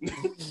coming.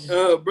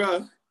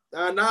 Bro.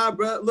 Nah,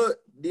 bro. Look,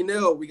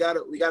 Darnel, we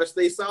gotta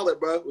stay solid,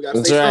 bro. We gotta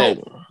That's stay right.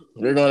 strong.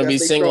 We're gonna be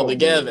single strong,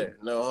 together.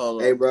 No homo.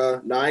 Hey,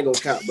 bro. Nah, I ain't gonna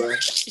count, bro.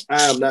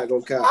 I am not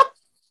gonna count.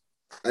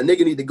 A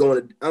nigga need to go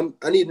on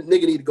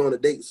nigga need to go on a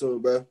date soon,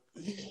 bro.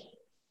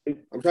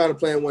 I'm trying to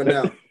plan one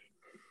now.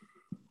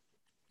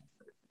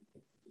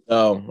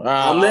 Oh,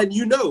 I'm letting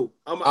you know.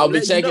 I'll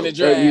be checking the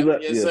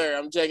draft. Yes, sir.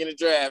 I'm checking the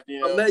draft. You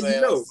know, I'm letting you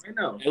know right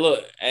now. Hey,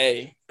 look,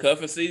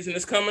 cuffing season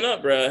is coming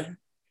up, bro.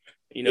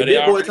 You know they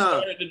already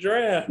started the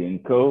draft. Getting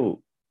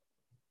cold.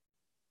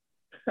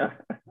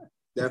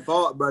 That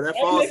fall, bro. That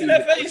fall season.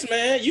 That face,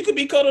 man. You could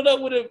be cuddled up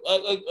with a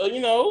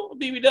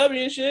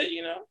BBW and shit.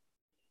 You know.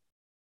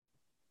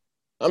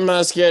 I'm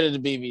not scared of the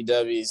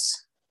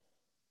BBWs.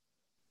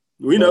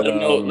 We know.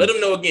 Let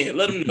them know again.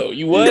 Let them know.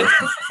 You what?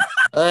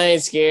 I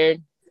ain't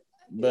scared.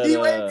 But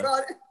D-Wade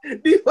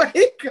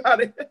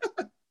got it.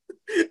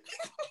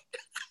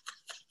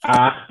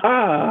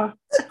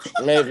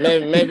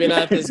 Maybe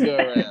not this go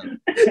around.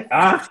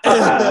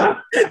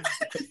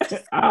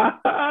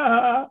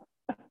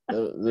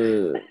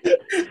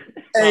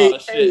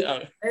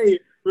 Hey,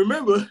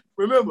 remember,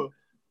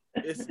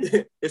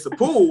 it's a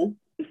pool.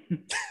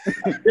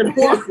 In a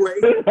walkway.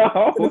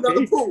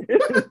 Another pool.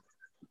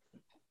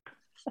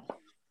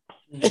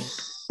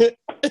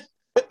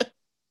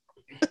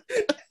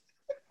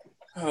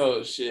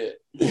 Oh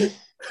shit.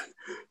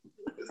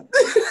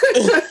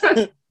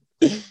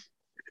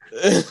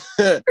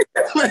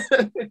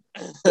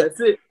 That's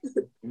it.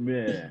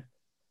 Man.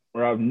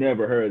 Or I've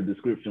never heard a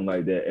description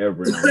like that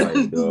ever in my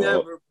life, dog.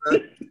 Never, bro.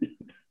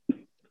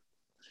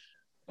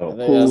 A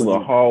pool, a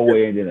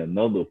hallway, and then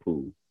another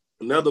pool.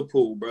 Another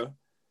pool, bro.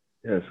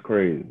 That's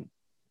crazy.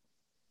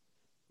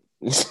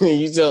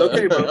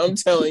 Okay, bro. I'm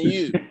telling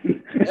you.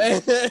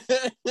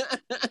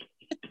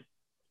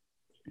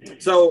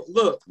 So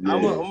look, yeah.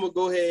 I'm gonna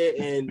go ahead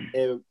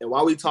and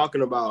while we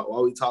talking about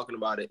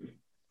it,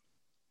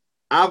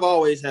 I've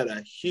always had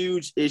a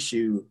huge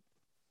issue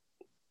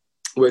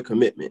with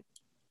commitment.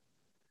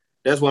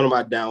 That's one of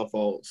my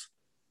downfalls.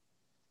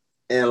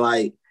 And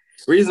like,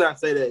 the reason I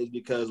say that is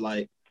because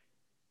like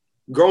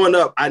growing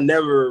up, I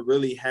never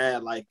really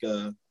had like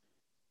a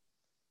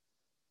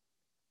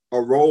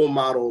role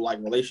model like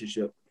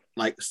relationship,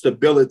 like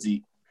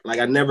stability. Like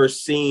I never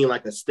seen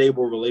like a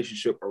stable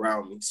relationship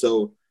around me.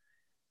 So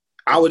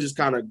I was just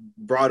kind of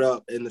brought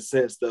up in the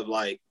sense of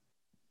like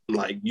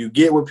you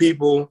get with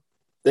people,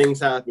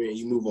 things happen, and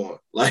you move on.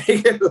 Like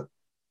it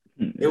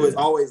was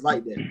always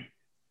like that.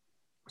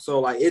 So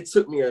like it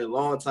took me a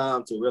long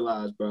time to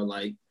realize, bro,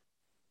 like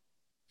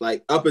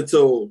up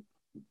until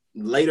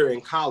later in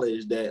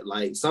college that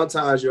like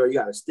sometimes you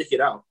gotta stick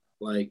it out,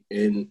 like,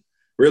 and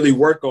really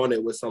work on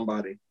it with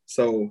somebody.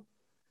 So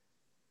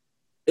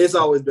it's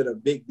always been a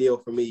big deal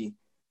for me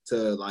to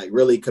like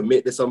really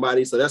commit to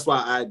somebody. So that's why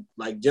I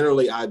like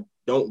generally I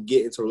don't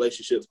get into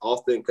relationships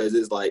often, because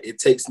it's like it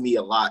takes me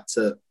a lot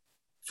to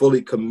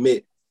fully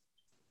commit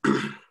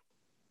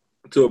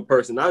to a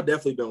person. I've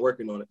definitely been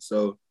working on it.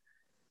 So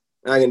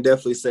I can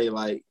definitely say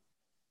like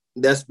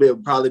that's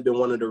probably been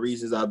one of the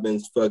reasons I've been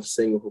fucking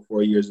single for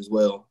 4 years as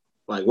well.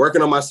 Like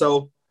working on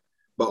myself,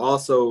 but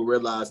also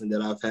realizing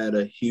that I've had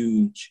a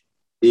huge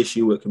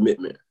issue with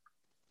commitment.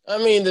 I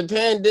mean, the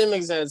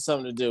pandemic's had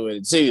something to do with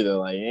it too,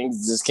 though. Like, you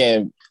just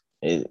can't.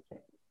 You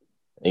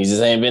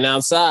just ain't been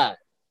outside.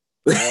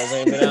 Girls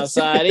ain't been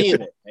outside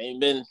either.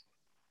 Ain't been.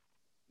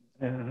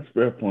 Yeah, that's a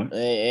fair point.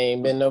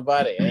 Ain't been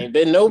nobody. Ain't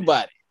been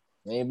nobody.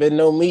 Ain't been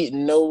no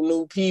meeting, no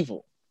new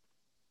people.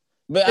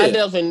 But yeah. I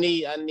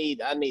definitely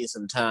need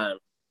some time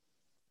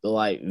to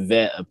like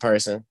vet a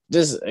person,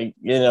 just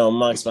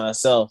amongst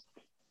myself.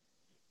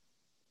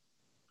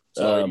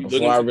 So are you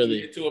before I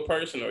really get to a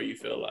person, or you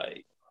feel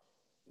like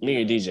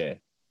me or DJ?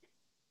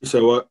 You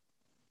said what?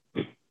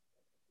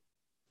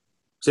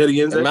 Say it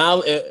again,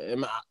 Zay.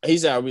 He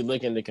said, "Are we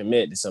looking to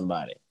commit to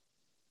somebody?"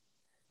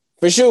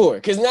 For sure,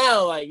 because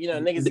now, like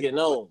niggas getting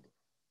old.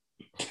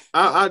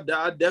 I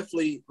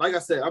definitely, like I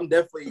said, I'm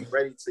definitely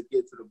ready to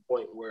get to the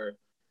point where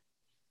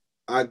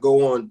I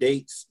go on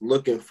dates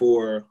looking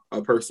for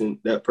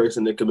that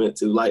person to commit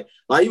to. Like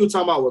you were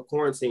talking about with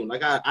quarantine.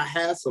 Like I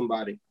had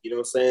somebody, you know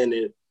what I'm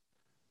saying?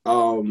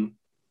 And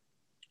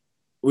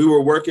we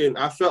were working.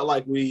 I felt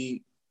like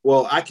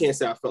I can't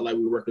say I felt like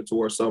we were working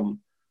towards something.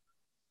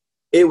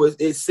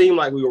 It seemed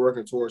like we were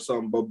working towards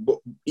something, but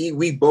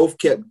we both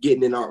kept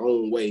getting in our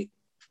own way.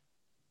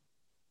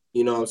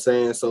 You know what I'm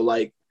saying? So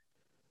like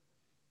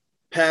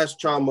past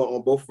trauma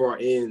on both of our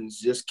ends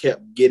just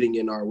kept getting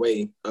in our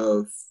way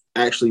of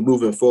actually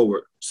moving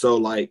forward. So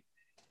like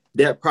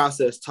that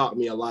process taught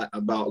me a lot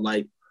about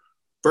like,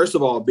 first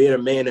of all, being a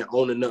man and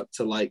owning up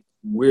to like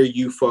where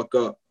you fuck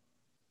up,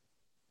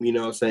 you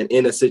know what I'm saying,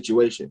 in a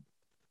situation.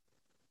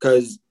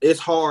 Cause it's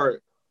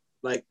hard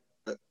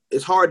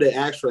to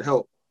ask for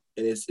help,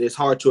 and it's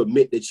hard to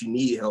admit that you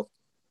need help.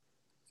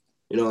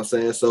 You know what I'm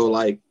saying? So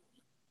like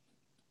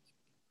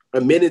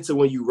admitting to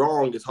when you're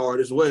wrong is hard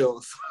as well.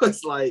 So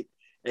it's like,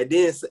 and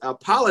then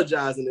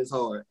apologizing is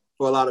hard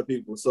for a lot of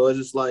people. So it's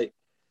just like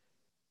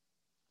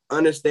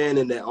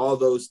understanding that all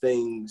those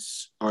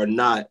things are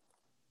not,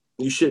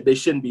 they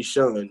shouldn't be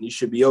shunned. You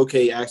should be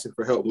okay asking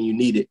for help when you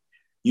need it.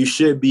 You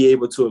should be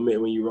able to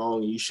admit when you're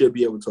wrong, and you should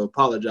be able to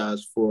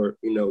apologize for,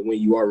 when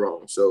you are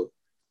wrong. So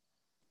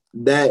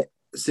that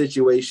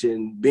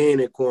situation, being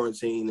in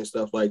quarantine and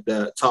stuff like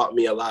that, taught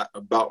me a lot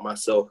about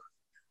myself.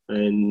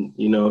 And,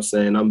 you know what I'm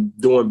saying, I'm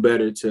doing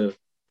better to,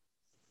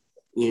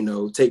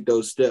 take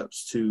those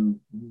steps to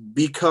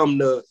become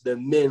the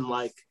men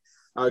like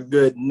our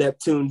good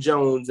Neptune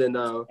Jones and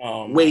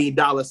Wade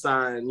Dollar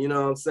Sign. You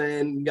know what I'm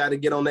saying? You got to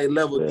get on their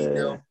level,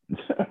 D-Nell.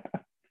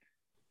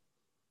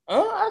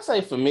 I'd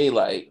say for me,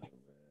 like,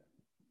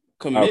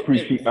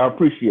 commitment. I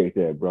appreciate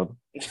that, brother.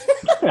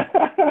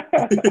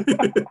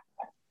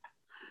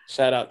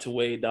 Shout out to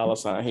Wade Dollar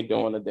Sign. He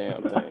doing the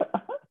damn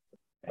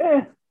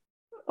thing.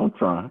 I'm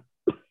trying.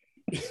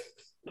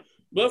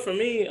 But for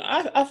me,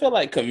 I feel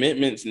like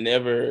commitment's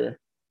never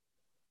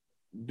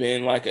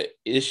been like an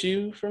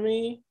issue for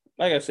me.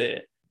 Like I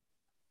said,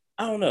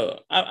 I don't know.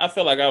 I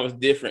feel like I was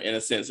different in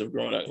a sense of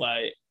growing up.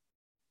 Like,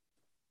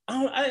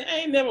 I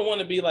ain't never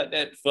want to be like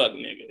that fuck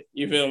nigga.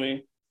 You feel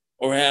me?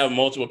 Or have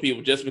multiple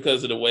people just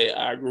because of the way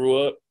I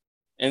grew up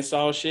and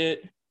saw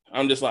shit.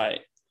 I'm just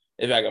like,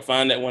 if I can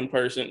find that one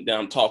person, then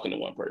I'm talking to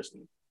one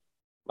person.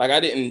 Like I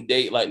didn't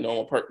date like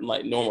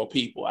normal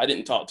people. I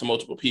didn't talk to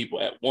multiple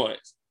people at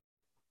once.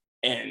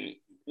 And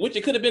which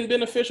it could have been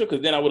beneficial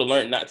because then I would have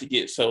learned not to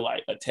get so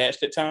like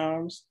attached at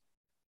times.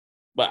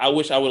 But I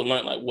wish I would have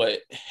learned like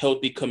what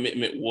healthy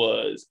commitment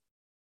was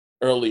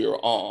earlier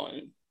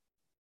on.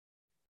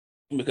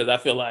 Because I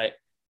feel like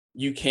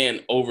you can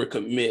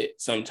overcommit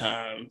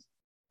sometimes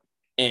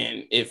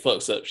and it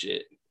fucks up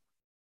shit.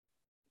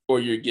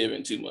 Or you're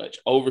giving too much.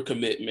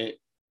 Overcommitment,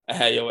 I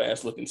had your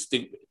ass looking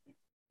stupid.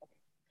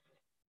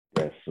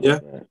 Yeah.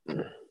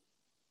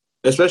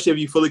 Especially if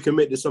you fully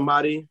commit to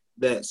somebody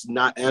that's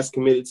not as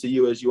committed to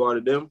you as you are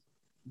to them.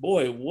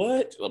 Boy,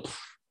 what?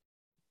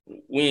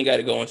 We ain't got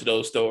to go into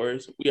those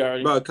stories. We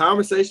already. Bro,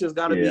 conversations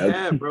got to be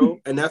had, bro.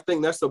 And I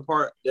think that's the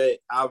part that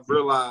I've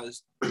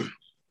realized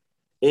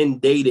in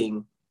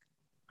dating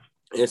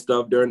and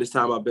stuff during this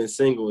time I've been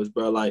single is,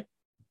 bro, like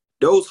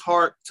those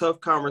hard, tough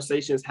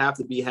conversations have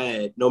to be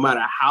had. No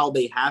matter how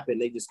they happen,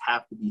 they just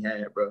have to be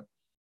had, bro.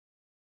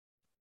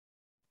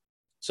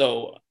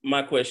 So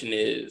my question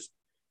is,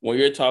 when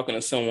you're talking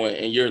to someone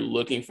and you're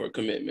looking for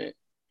commitment,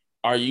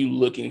 are you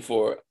looking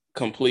for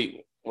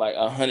complete, like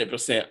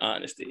 100%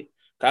 honesty?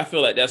 I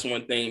feel like that's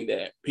one thing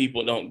that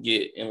people don't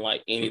get in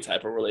like any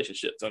type of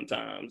relationship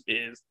sometimes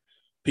is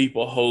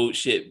people hold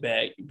shit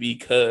back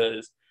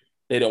because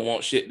they don't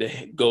want shit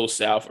to go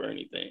south or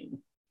anything.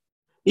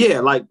 Yeah,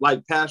 like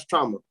past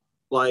trauma.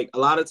 Like a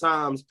lot of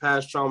times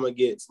past trauma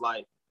gets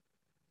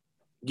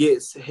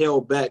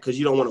held back because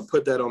you don't want to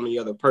put that on the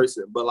other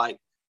person. But like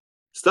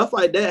stuff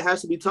like that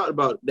has to be talked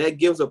about. That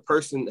gives a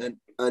person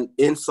an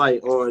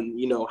insight on,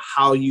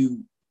 how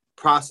you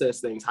process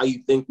things, how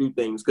you think through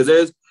things. Because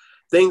there's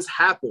things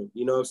happen,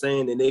 you know what I'm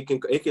saying? And it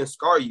can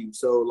scar you.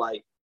 So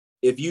like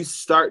if you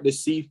start to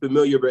see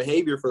familiar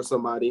behavior from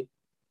somebody,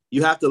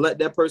 you have to let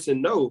that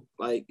person know,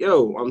 like,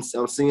 yo, I'm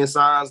seeing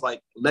signs,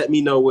 like, let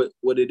me know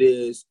what it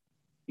is,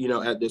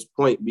 at this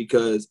point,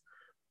 because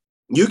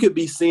you could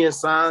be seeing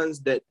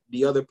signs that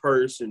the other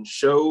person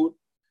showed,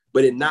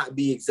 but it not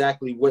be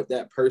exactly what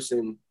that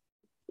person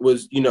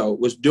was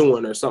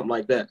doing or something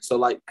like that. So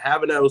like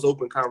having those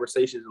open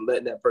conversations and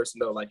letting that person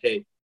know, like,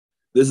 hey,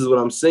 this is what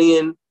I'm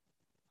seeing.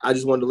 I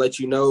just wanted to let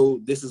you know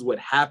this is what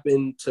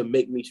happened to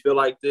make me feel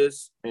like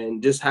this,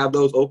 and just have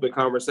those open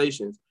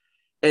conversations.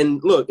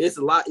 And look, it's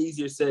a lot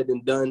easier said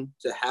than done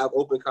to have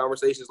open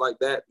conversations like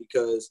that,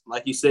 because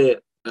like you said,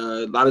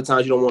 a lot of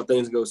times you don't want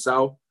things to go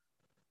south,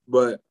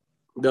 but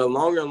the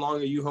longer and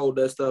longer you hold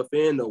that stuff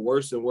in, the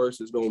worse and worse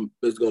it's going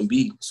to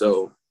be.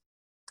 So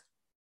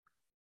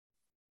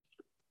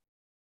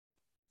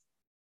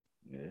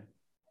yeah.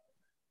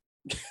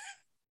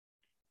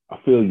 I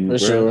feel you, For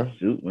bro. sure.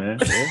 Shoot, man.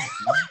 Yeah.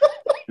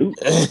 Shoot.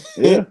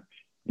 Yeah.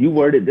 You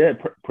worded that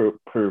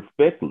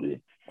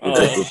perfectly.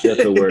 If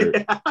that's a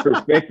word.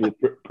 Perfectly.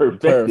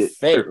 Perfectly.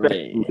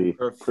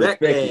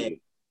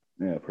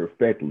 Yeah,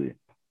 perfectly.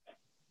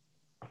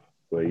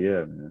 But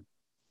yeah, man.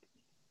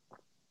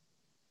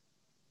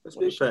 That's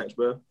big facts,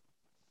 bro.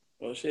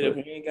 Well, shit, if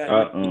we ain't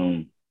got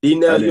I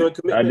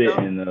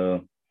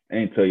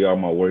ain't tell y'all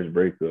my worst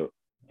breakup.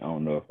 I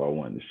don't know if I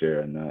wanted to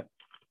share or not.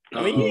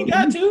 I mean, you ain't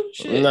got to.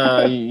 Shit.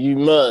 Nah, you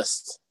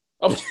must.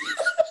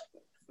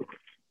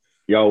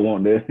 Y'all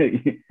want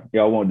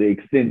the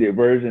extended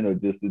version or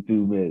just the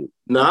 2 minutes?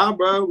 Nah,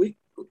 bro.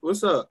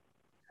 What's up?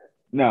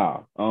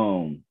 Nah,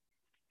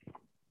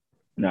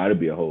 it'll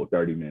be a whole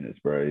 30 minutes,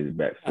 bro. It's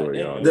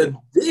backstory, y'all.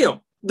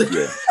 Damn.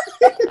 Yeah.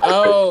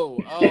 Oh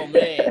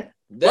man.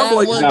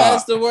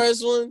 That's the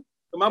worst one.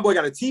 My boy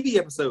got a TV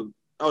episode.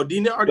 Oh, do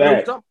you already know what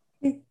you're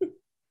talking?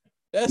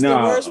 That's the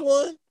worst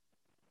one?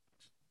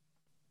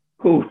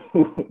 Cool.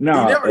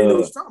 Nah. You already know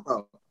what you're talking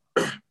about.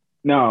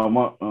 No,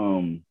 my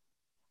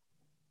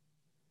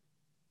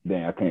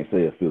dang, I can't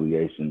say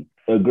affiliation.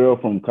 A girl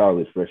from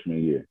college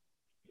freshman year.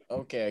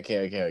 Okay.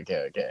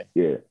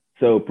 Yeah.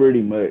 So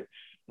pretty much,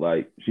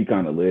 like, she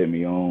kind of led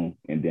me on,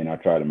 and then I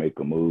tried to make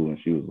a move, and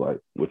she was like,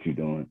 "What you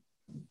doing?"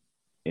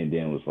 And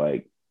then was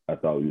like, "I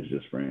thought we was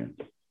just friends."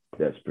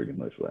 That's pretty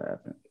much what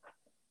happened.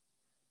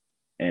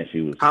 And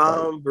she was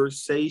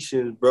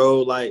conversations, like,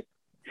 bro. Like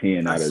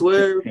 10 out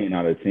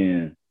of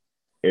 10.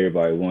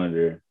 Everybody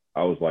wondered.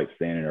 I was like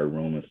staying in her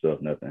room and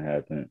stuff. Nothing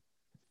happened.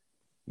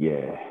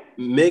 Yeah.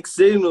 Mixed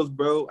signals,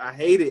 bro. I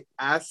hate it.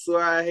 I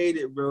swear I hate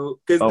it, bro.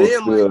 Because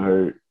then,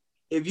 like,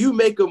 if you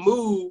make a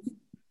move,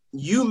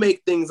 you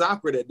make things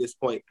awkward at this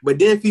point. But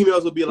then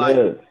females will be like,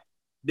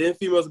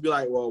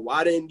 well,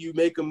 why didn't you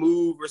make a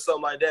move or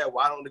something like that?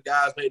 Why don't the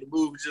guys make the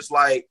move? It's just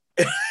like,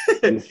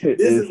 this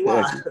is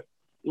why.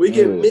 We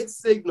get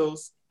mixed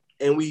signals,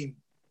 and we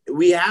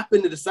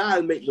happen to decide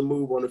to make the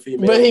move on the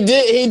female. But he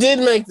did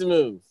make the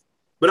move.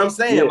 But I'm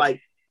saying,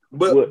 like,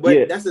 but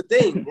that's the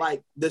thing.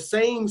 Like, the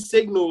same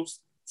signals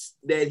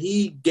that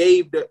she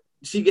gave to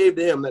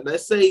him. Like,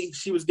 let's say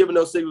she was giving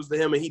those signals to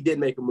him, and he did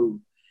make a move.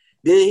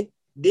 Then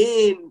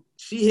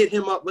she hit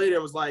him up later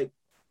and was like,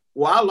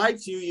 "Well, I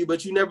liked you,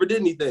 but you never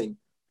did anything."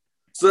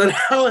 So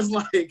that was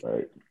like,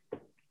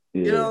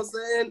 you know what I'm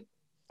saying?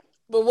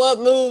 But what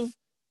move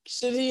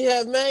should he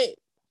have made?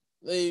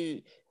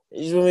 Because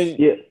you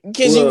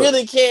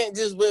really can't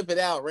just whip it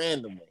out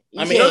randomly.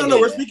 No.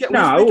 We're speaking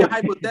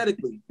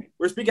hypothetically.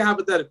 We're speaking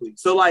hypothetically.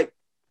 So like,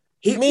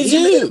 he made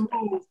a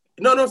move.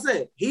 No, I'm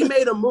saying he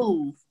made a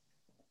move,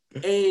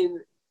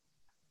 and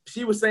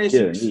she was saying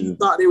she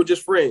thought they were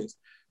just friends.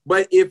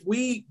 But if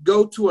we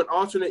go to an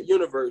alternate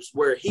universe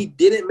where he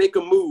didn't make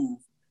a move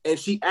and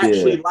she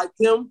actually liked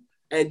him,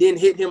 and then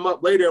hit him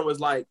up later and was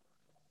like,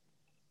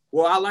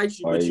 "Well, I liked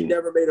you, but you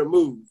never made a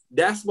move."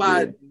 That's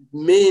why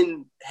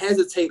men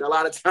hesitate a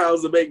lot of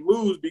times to make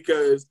moves,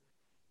 because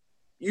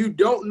you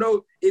don't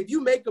know if you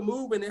make a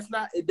move and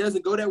it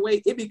doesn't go that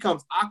way, it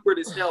becomes awkward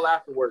as hell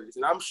afterwards.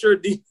 And I'm sure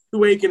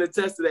D-Way can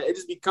attest to that. It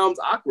just becomes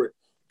awkward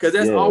because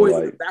that's always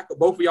in the back of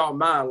both of y'all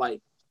mind.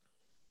 Like,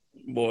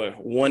 boy,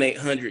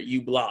 1-800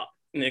 you block,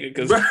 nigga.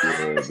 Because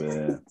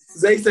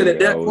Zay said at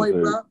that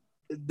point, bro,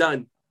 it's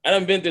done. I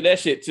done been through that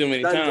shit too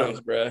many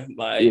times, bro.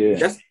 Like,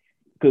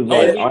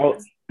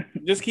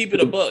 just keep it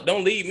a buck.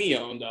 Don't leave me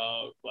on,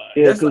 dog. Like,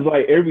 because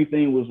like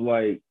everything was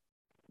like,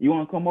 "You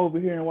want to come over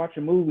here and watch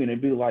a movie?" And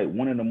it'd be like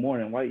 1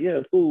 a.m. Like,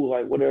 yeah, cool,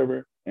 like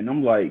whatever. And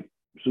I'm like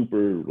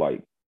super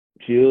like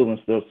chill and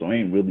stuff, so I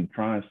ain't really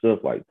trying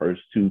stuff like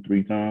first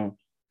 2-3 times.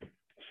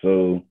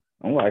 So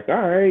I'm like, all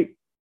right.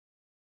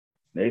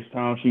 Next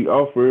time she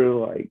offered,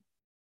 like,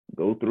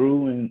 go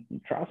through and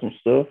try some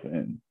stuff,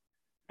 and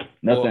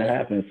nothing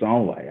happened. So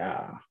I'm like,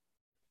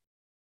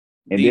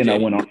 And DJ.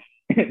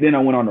 then I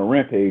went on a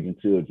rampage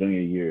until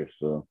junior year.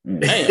 So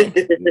and I've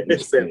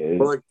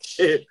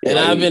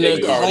been a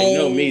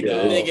cold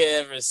nigga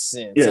ever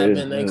since. I've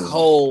been a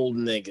cold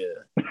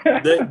nigga.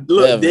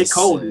 They're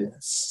cold.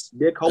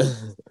 They're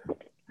cold.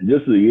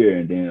 Just a year,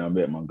 and then I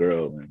met my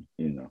girl,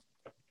 and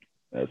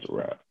that's a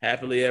wrap.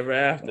 Happily ever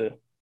after.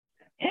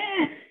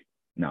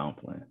 No, I'm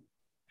playing.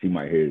 She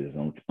might hear this.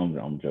 I'm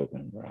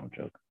joking, bro. I'm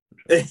joking.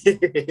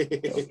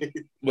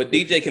 But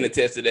DJ can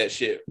attest to that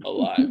shit a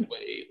lot.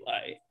 Wait,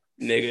 like,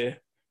 nigga.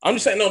 I'm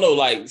just saying, no,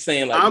 like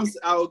saying like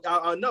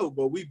I know,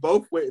 but we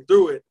both went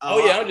through it.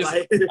 I'm just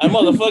like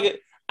motherfucker.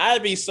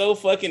 I'd be so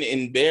fucking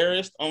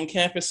embarrassed on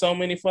campus so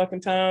many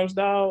fucking times,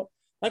 dog.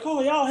 Like,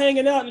 oh, y'all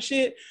hanging out and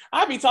shit.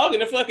 I'd be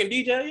talking to fucking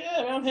DJ,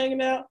 yeah, man, I'm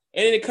hanging out.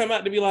 And then it come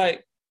out to be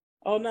like,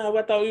 oh no,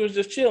 I thought we was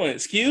just chilling.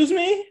 Excuse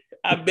me?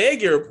 I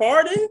beg your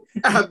pardon?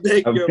 I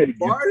beg your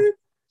pardon?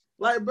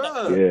 Like,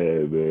 bro.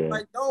 Yeah, man.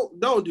 Like,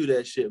 don't do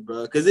that shit,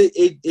 bro. Cause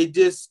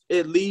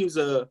it leaves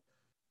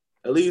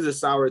a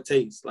sour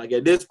taste. Like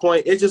at this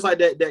point, it's just like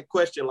that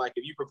question. Like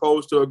if you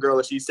propose to a girl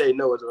and she say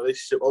no, is a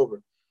relationship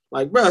over?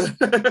 Like, bro.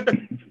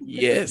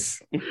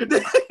 Yes.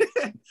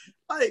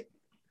 Like,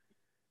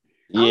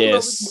 yes. I don't know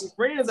if we can be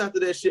friends after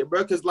that shit,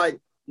 bro. Cause like,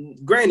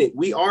 granted,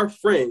 we are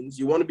friends.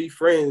 You want to be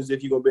friends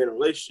if you're gonna be in a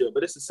relationship,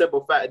 but it's a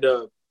simple fact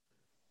of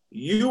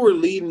you were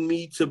leading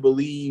me to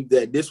believe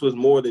that this was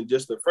more than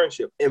just a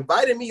friendship.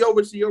 Inviting me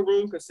over to your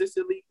room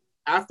consistently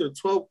after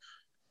 12,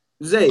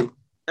 Zay,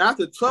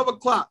 after 12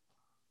 o'clock.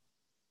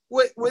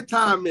 What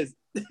time is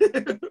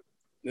it?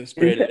 Then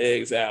spread the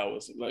eggs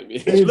out. Like,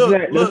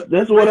 look,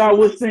 that's what I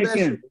was thinking.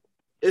 Special.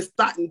 It's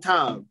starting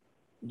time.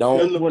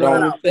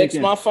 Don't text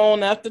my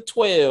phone after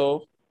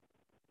 12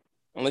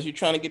 unless you're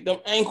trying to get them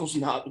ankles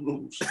knocked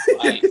loose.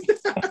 Like,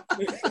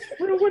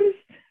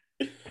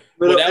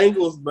 bro,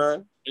 ankles,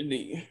 bro.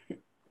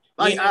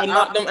 Like I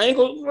knocked them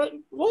ankles.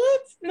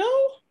 What?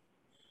 No.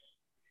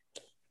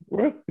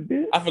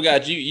 I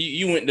forgot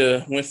you went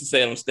to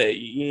Winston-Salem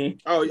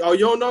State. Oh, you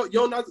don't know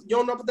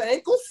about the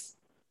ankles?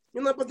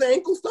 You know about the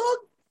ankles, dog?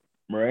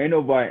 Bro, ain't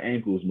nobody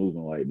ankles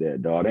moving like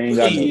that, dog. They ain't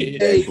got no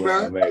hey,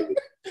 bro.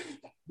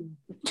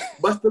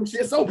 Bust them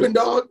shits open,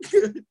 dog.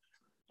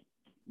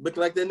 Look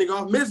like that nigga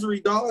off Misery,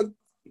 dog.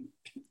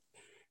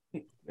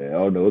 Yeah, I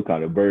don't know what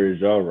kind of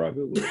birds y'all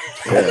rocking with.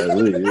 Yeah,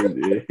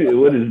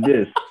 what is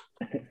this?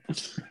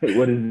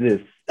 What is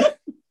this?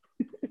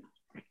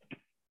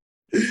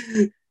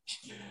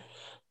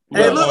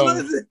 Hey,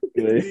 look.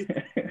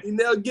 You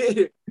never get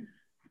it.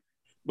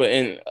 But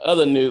in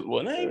other news,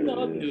 well, that ain't no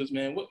other news,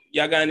 man.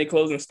 Y'all got any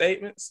closing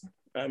statements?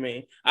 I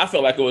mean, I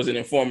felt like it was an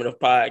informative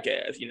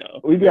podcast, you know.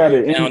 We got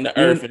to down to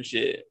earth and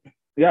shit.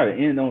 We got to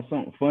end on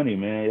something funny,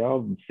 man.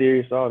 Y'all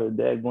serious all the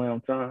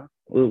daggone time.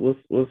 What's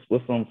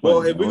something funny?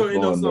 Well, if we're gonna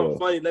end on something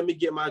funny, let me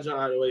get my joint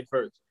out of the way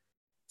first.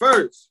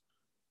 First,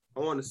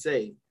 I want to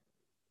say,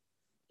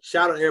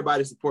 shout out to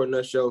everybody supporting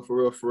our show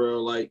for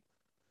real. Like,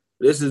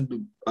 this is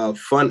a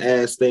fun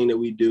ass thing that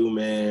we do,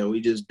 man.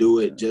 We just do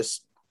it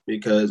just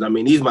because. I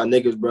mean, these my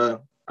niggas,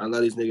 bro. I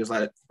love these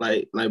niggas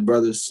like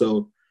brothers.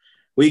 So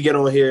we get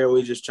on here and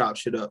we just chop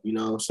shit up, you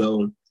know.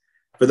 So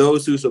for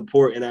those who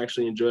support and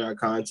actually enjoy our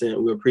content,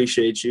 we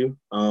appreciate you.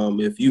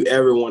 If you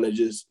ever want to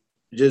just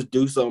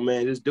do so,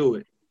 man, just do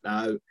it.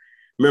 I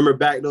remember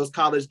back those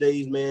college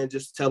days, man,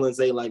 just telling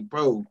Zay, like,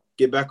 bro,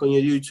 get back on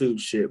your YouTube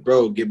shit,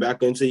 bro. Get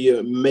back into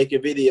your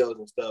making videos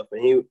and stuff.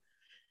 And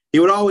he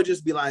would always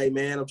just be like,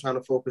 man, I'm trying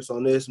to focus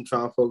on this. I'm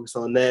trying to focus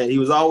on that. He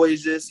was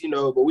always just, you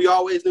know, but we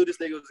always knew this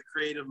nigga was a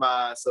creative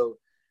mind. So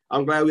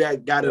I'm glad we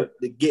got to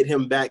get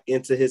him back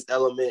into his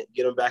element,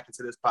 get him back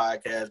into this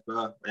podcast,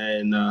 bro.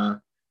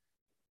 And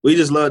we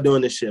just love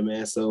doing this shit,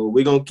 man. So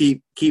we're going to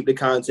keep the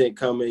content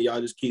coming. Y'all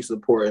just keep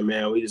supporting,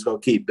 man. We just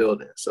going to keep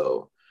building.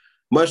 So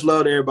much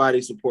love to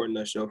everybody supporting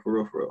that show,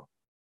 for real.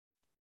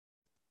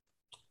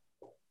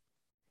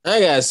 I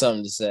got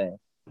something to say.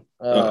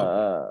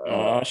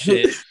 Oh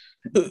shit.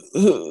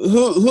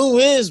 Who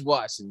is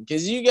watching?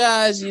 Because you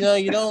guys, you know,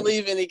 you don't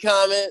leave any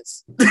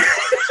comments.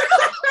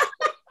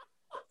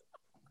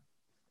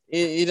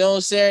 you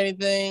don't share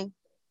anything.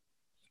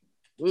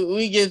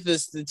 We get the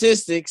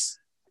statistics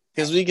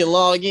because we can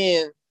log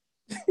in,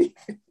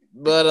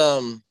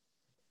 but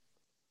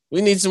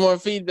we need some more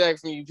feedback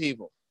from you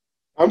people.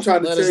 I'm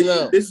trying to tell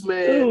you, this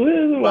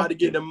man about to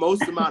get the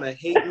most amount of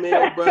hate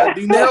mail, bro.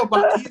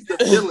 He's the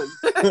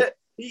villain.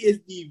 He is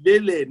the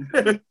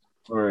villain.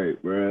 All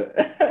right, bro.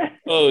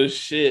 Oh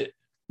shit!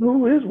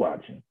 Who is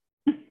watching?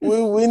 We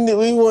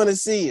want to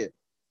see it.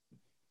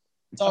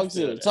 Talk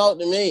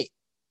to me.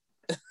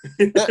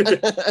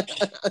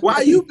 Why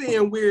are you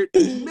being weird to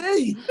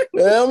me?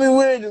 Don't be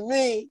weird to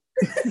me.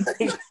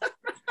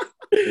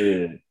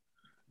 Yeah.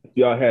 If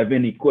y'all have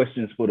any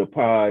questions for the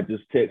pod,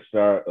 just text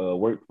our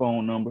work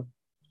phone number,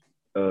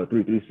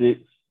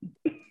 336.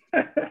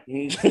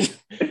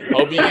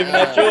 Hope you giving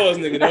out yours,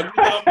 nigga. Don't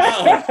give out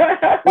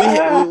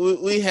mine.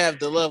 We have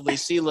the lovely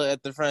Sheila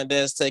at the front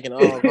desk taking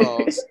all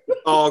calls.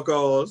 All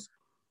calls.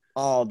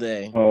 All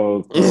day.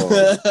 Oh,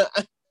 God.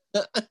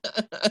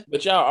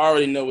 But y'all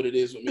already know what it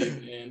is with me,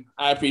 man.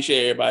 I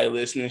appreciate everybody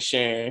listening,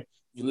 sharing. If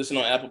you listen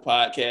on Apple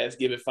Podcasts,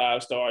 give it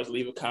 5 stars,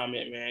 leave a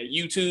comment, man.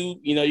 YouTube,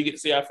 you know, you get to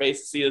see our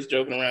faces, see us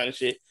joking around and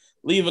shit.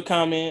 Leave a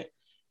comment.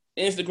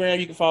 Instagram,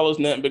 you can follow us,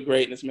 Nothing But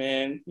Greatness,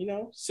 man. You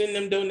know, send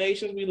them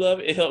donations. We love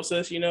it. It helps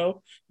us, you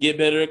know, get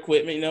better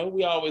equipment. You know,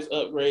 we always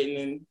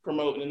upgrading and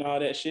promoting and all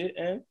that shit.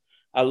 And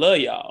I love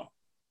y'all.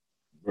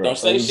 Bruh. Don't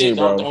say shit.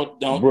 Don't.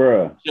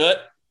 Bruh.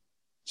 Shut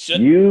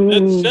You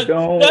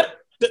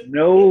don't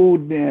know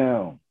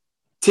them.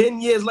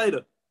 10 years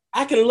later.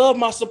 I can love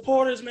my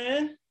supporters,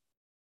 man.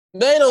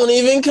 They don't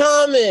even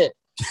comment.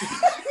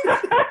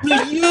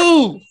 To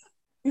you.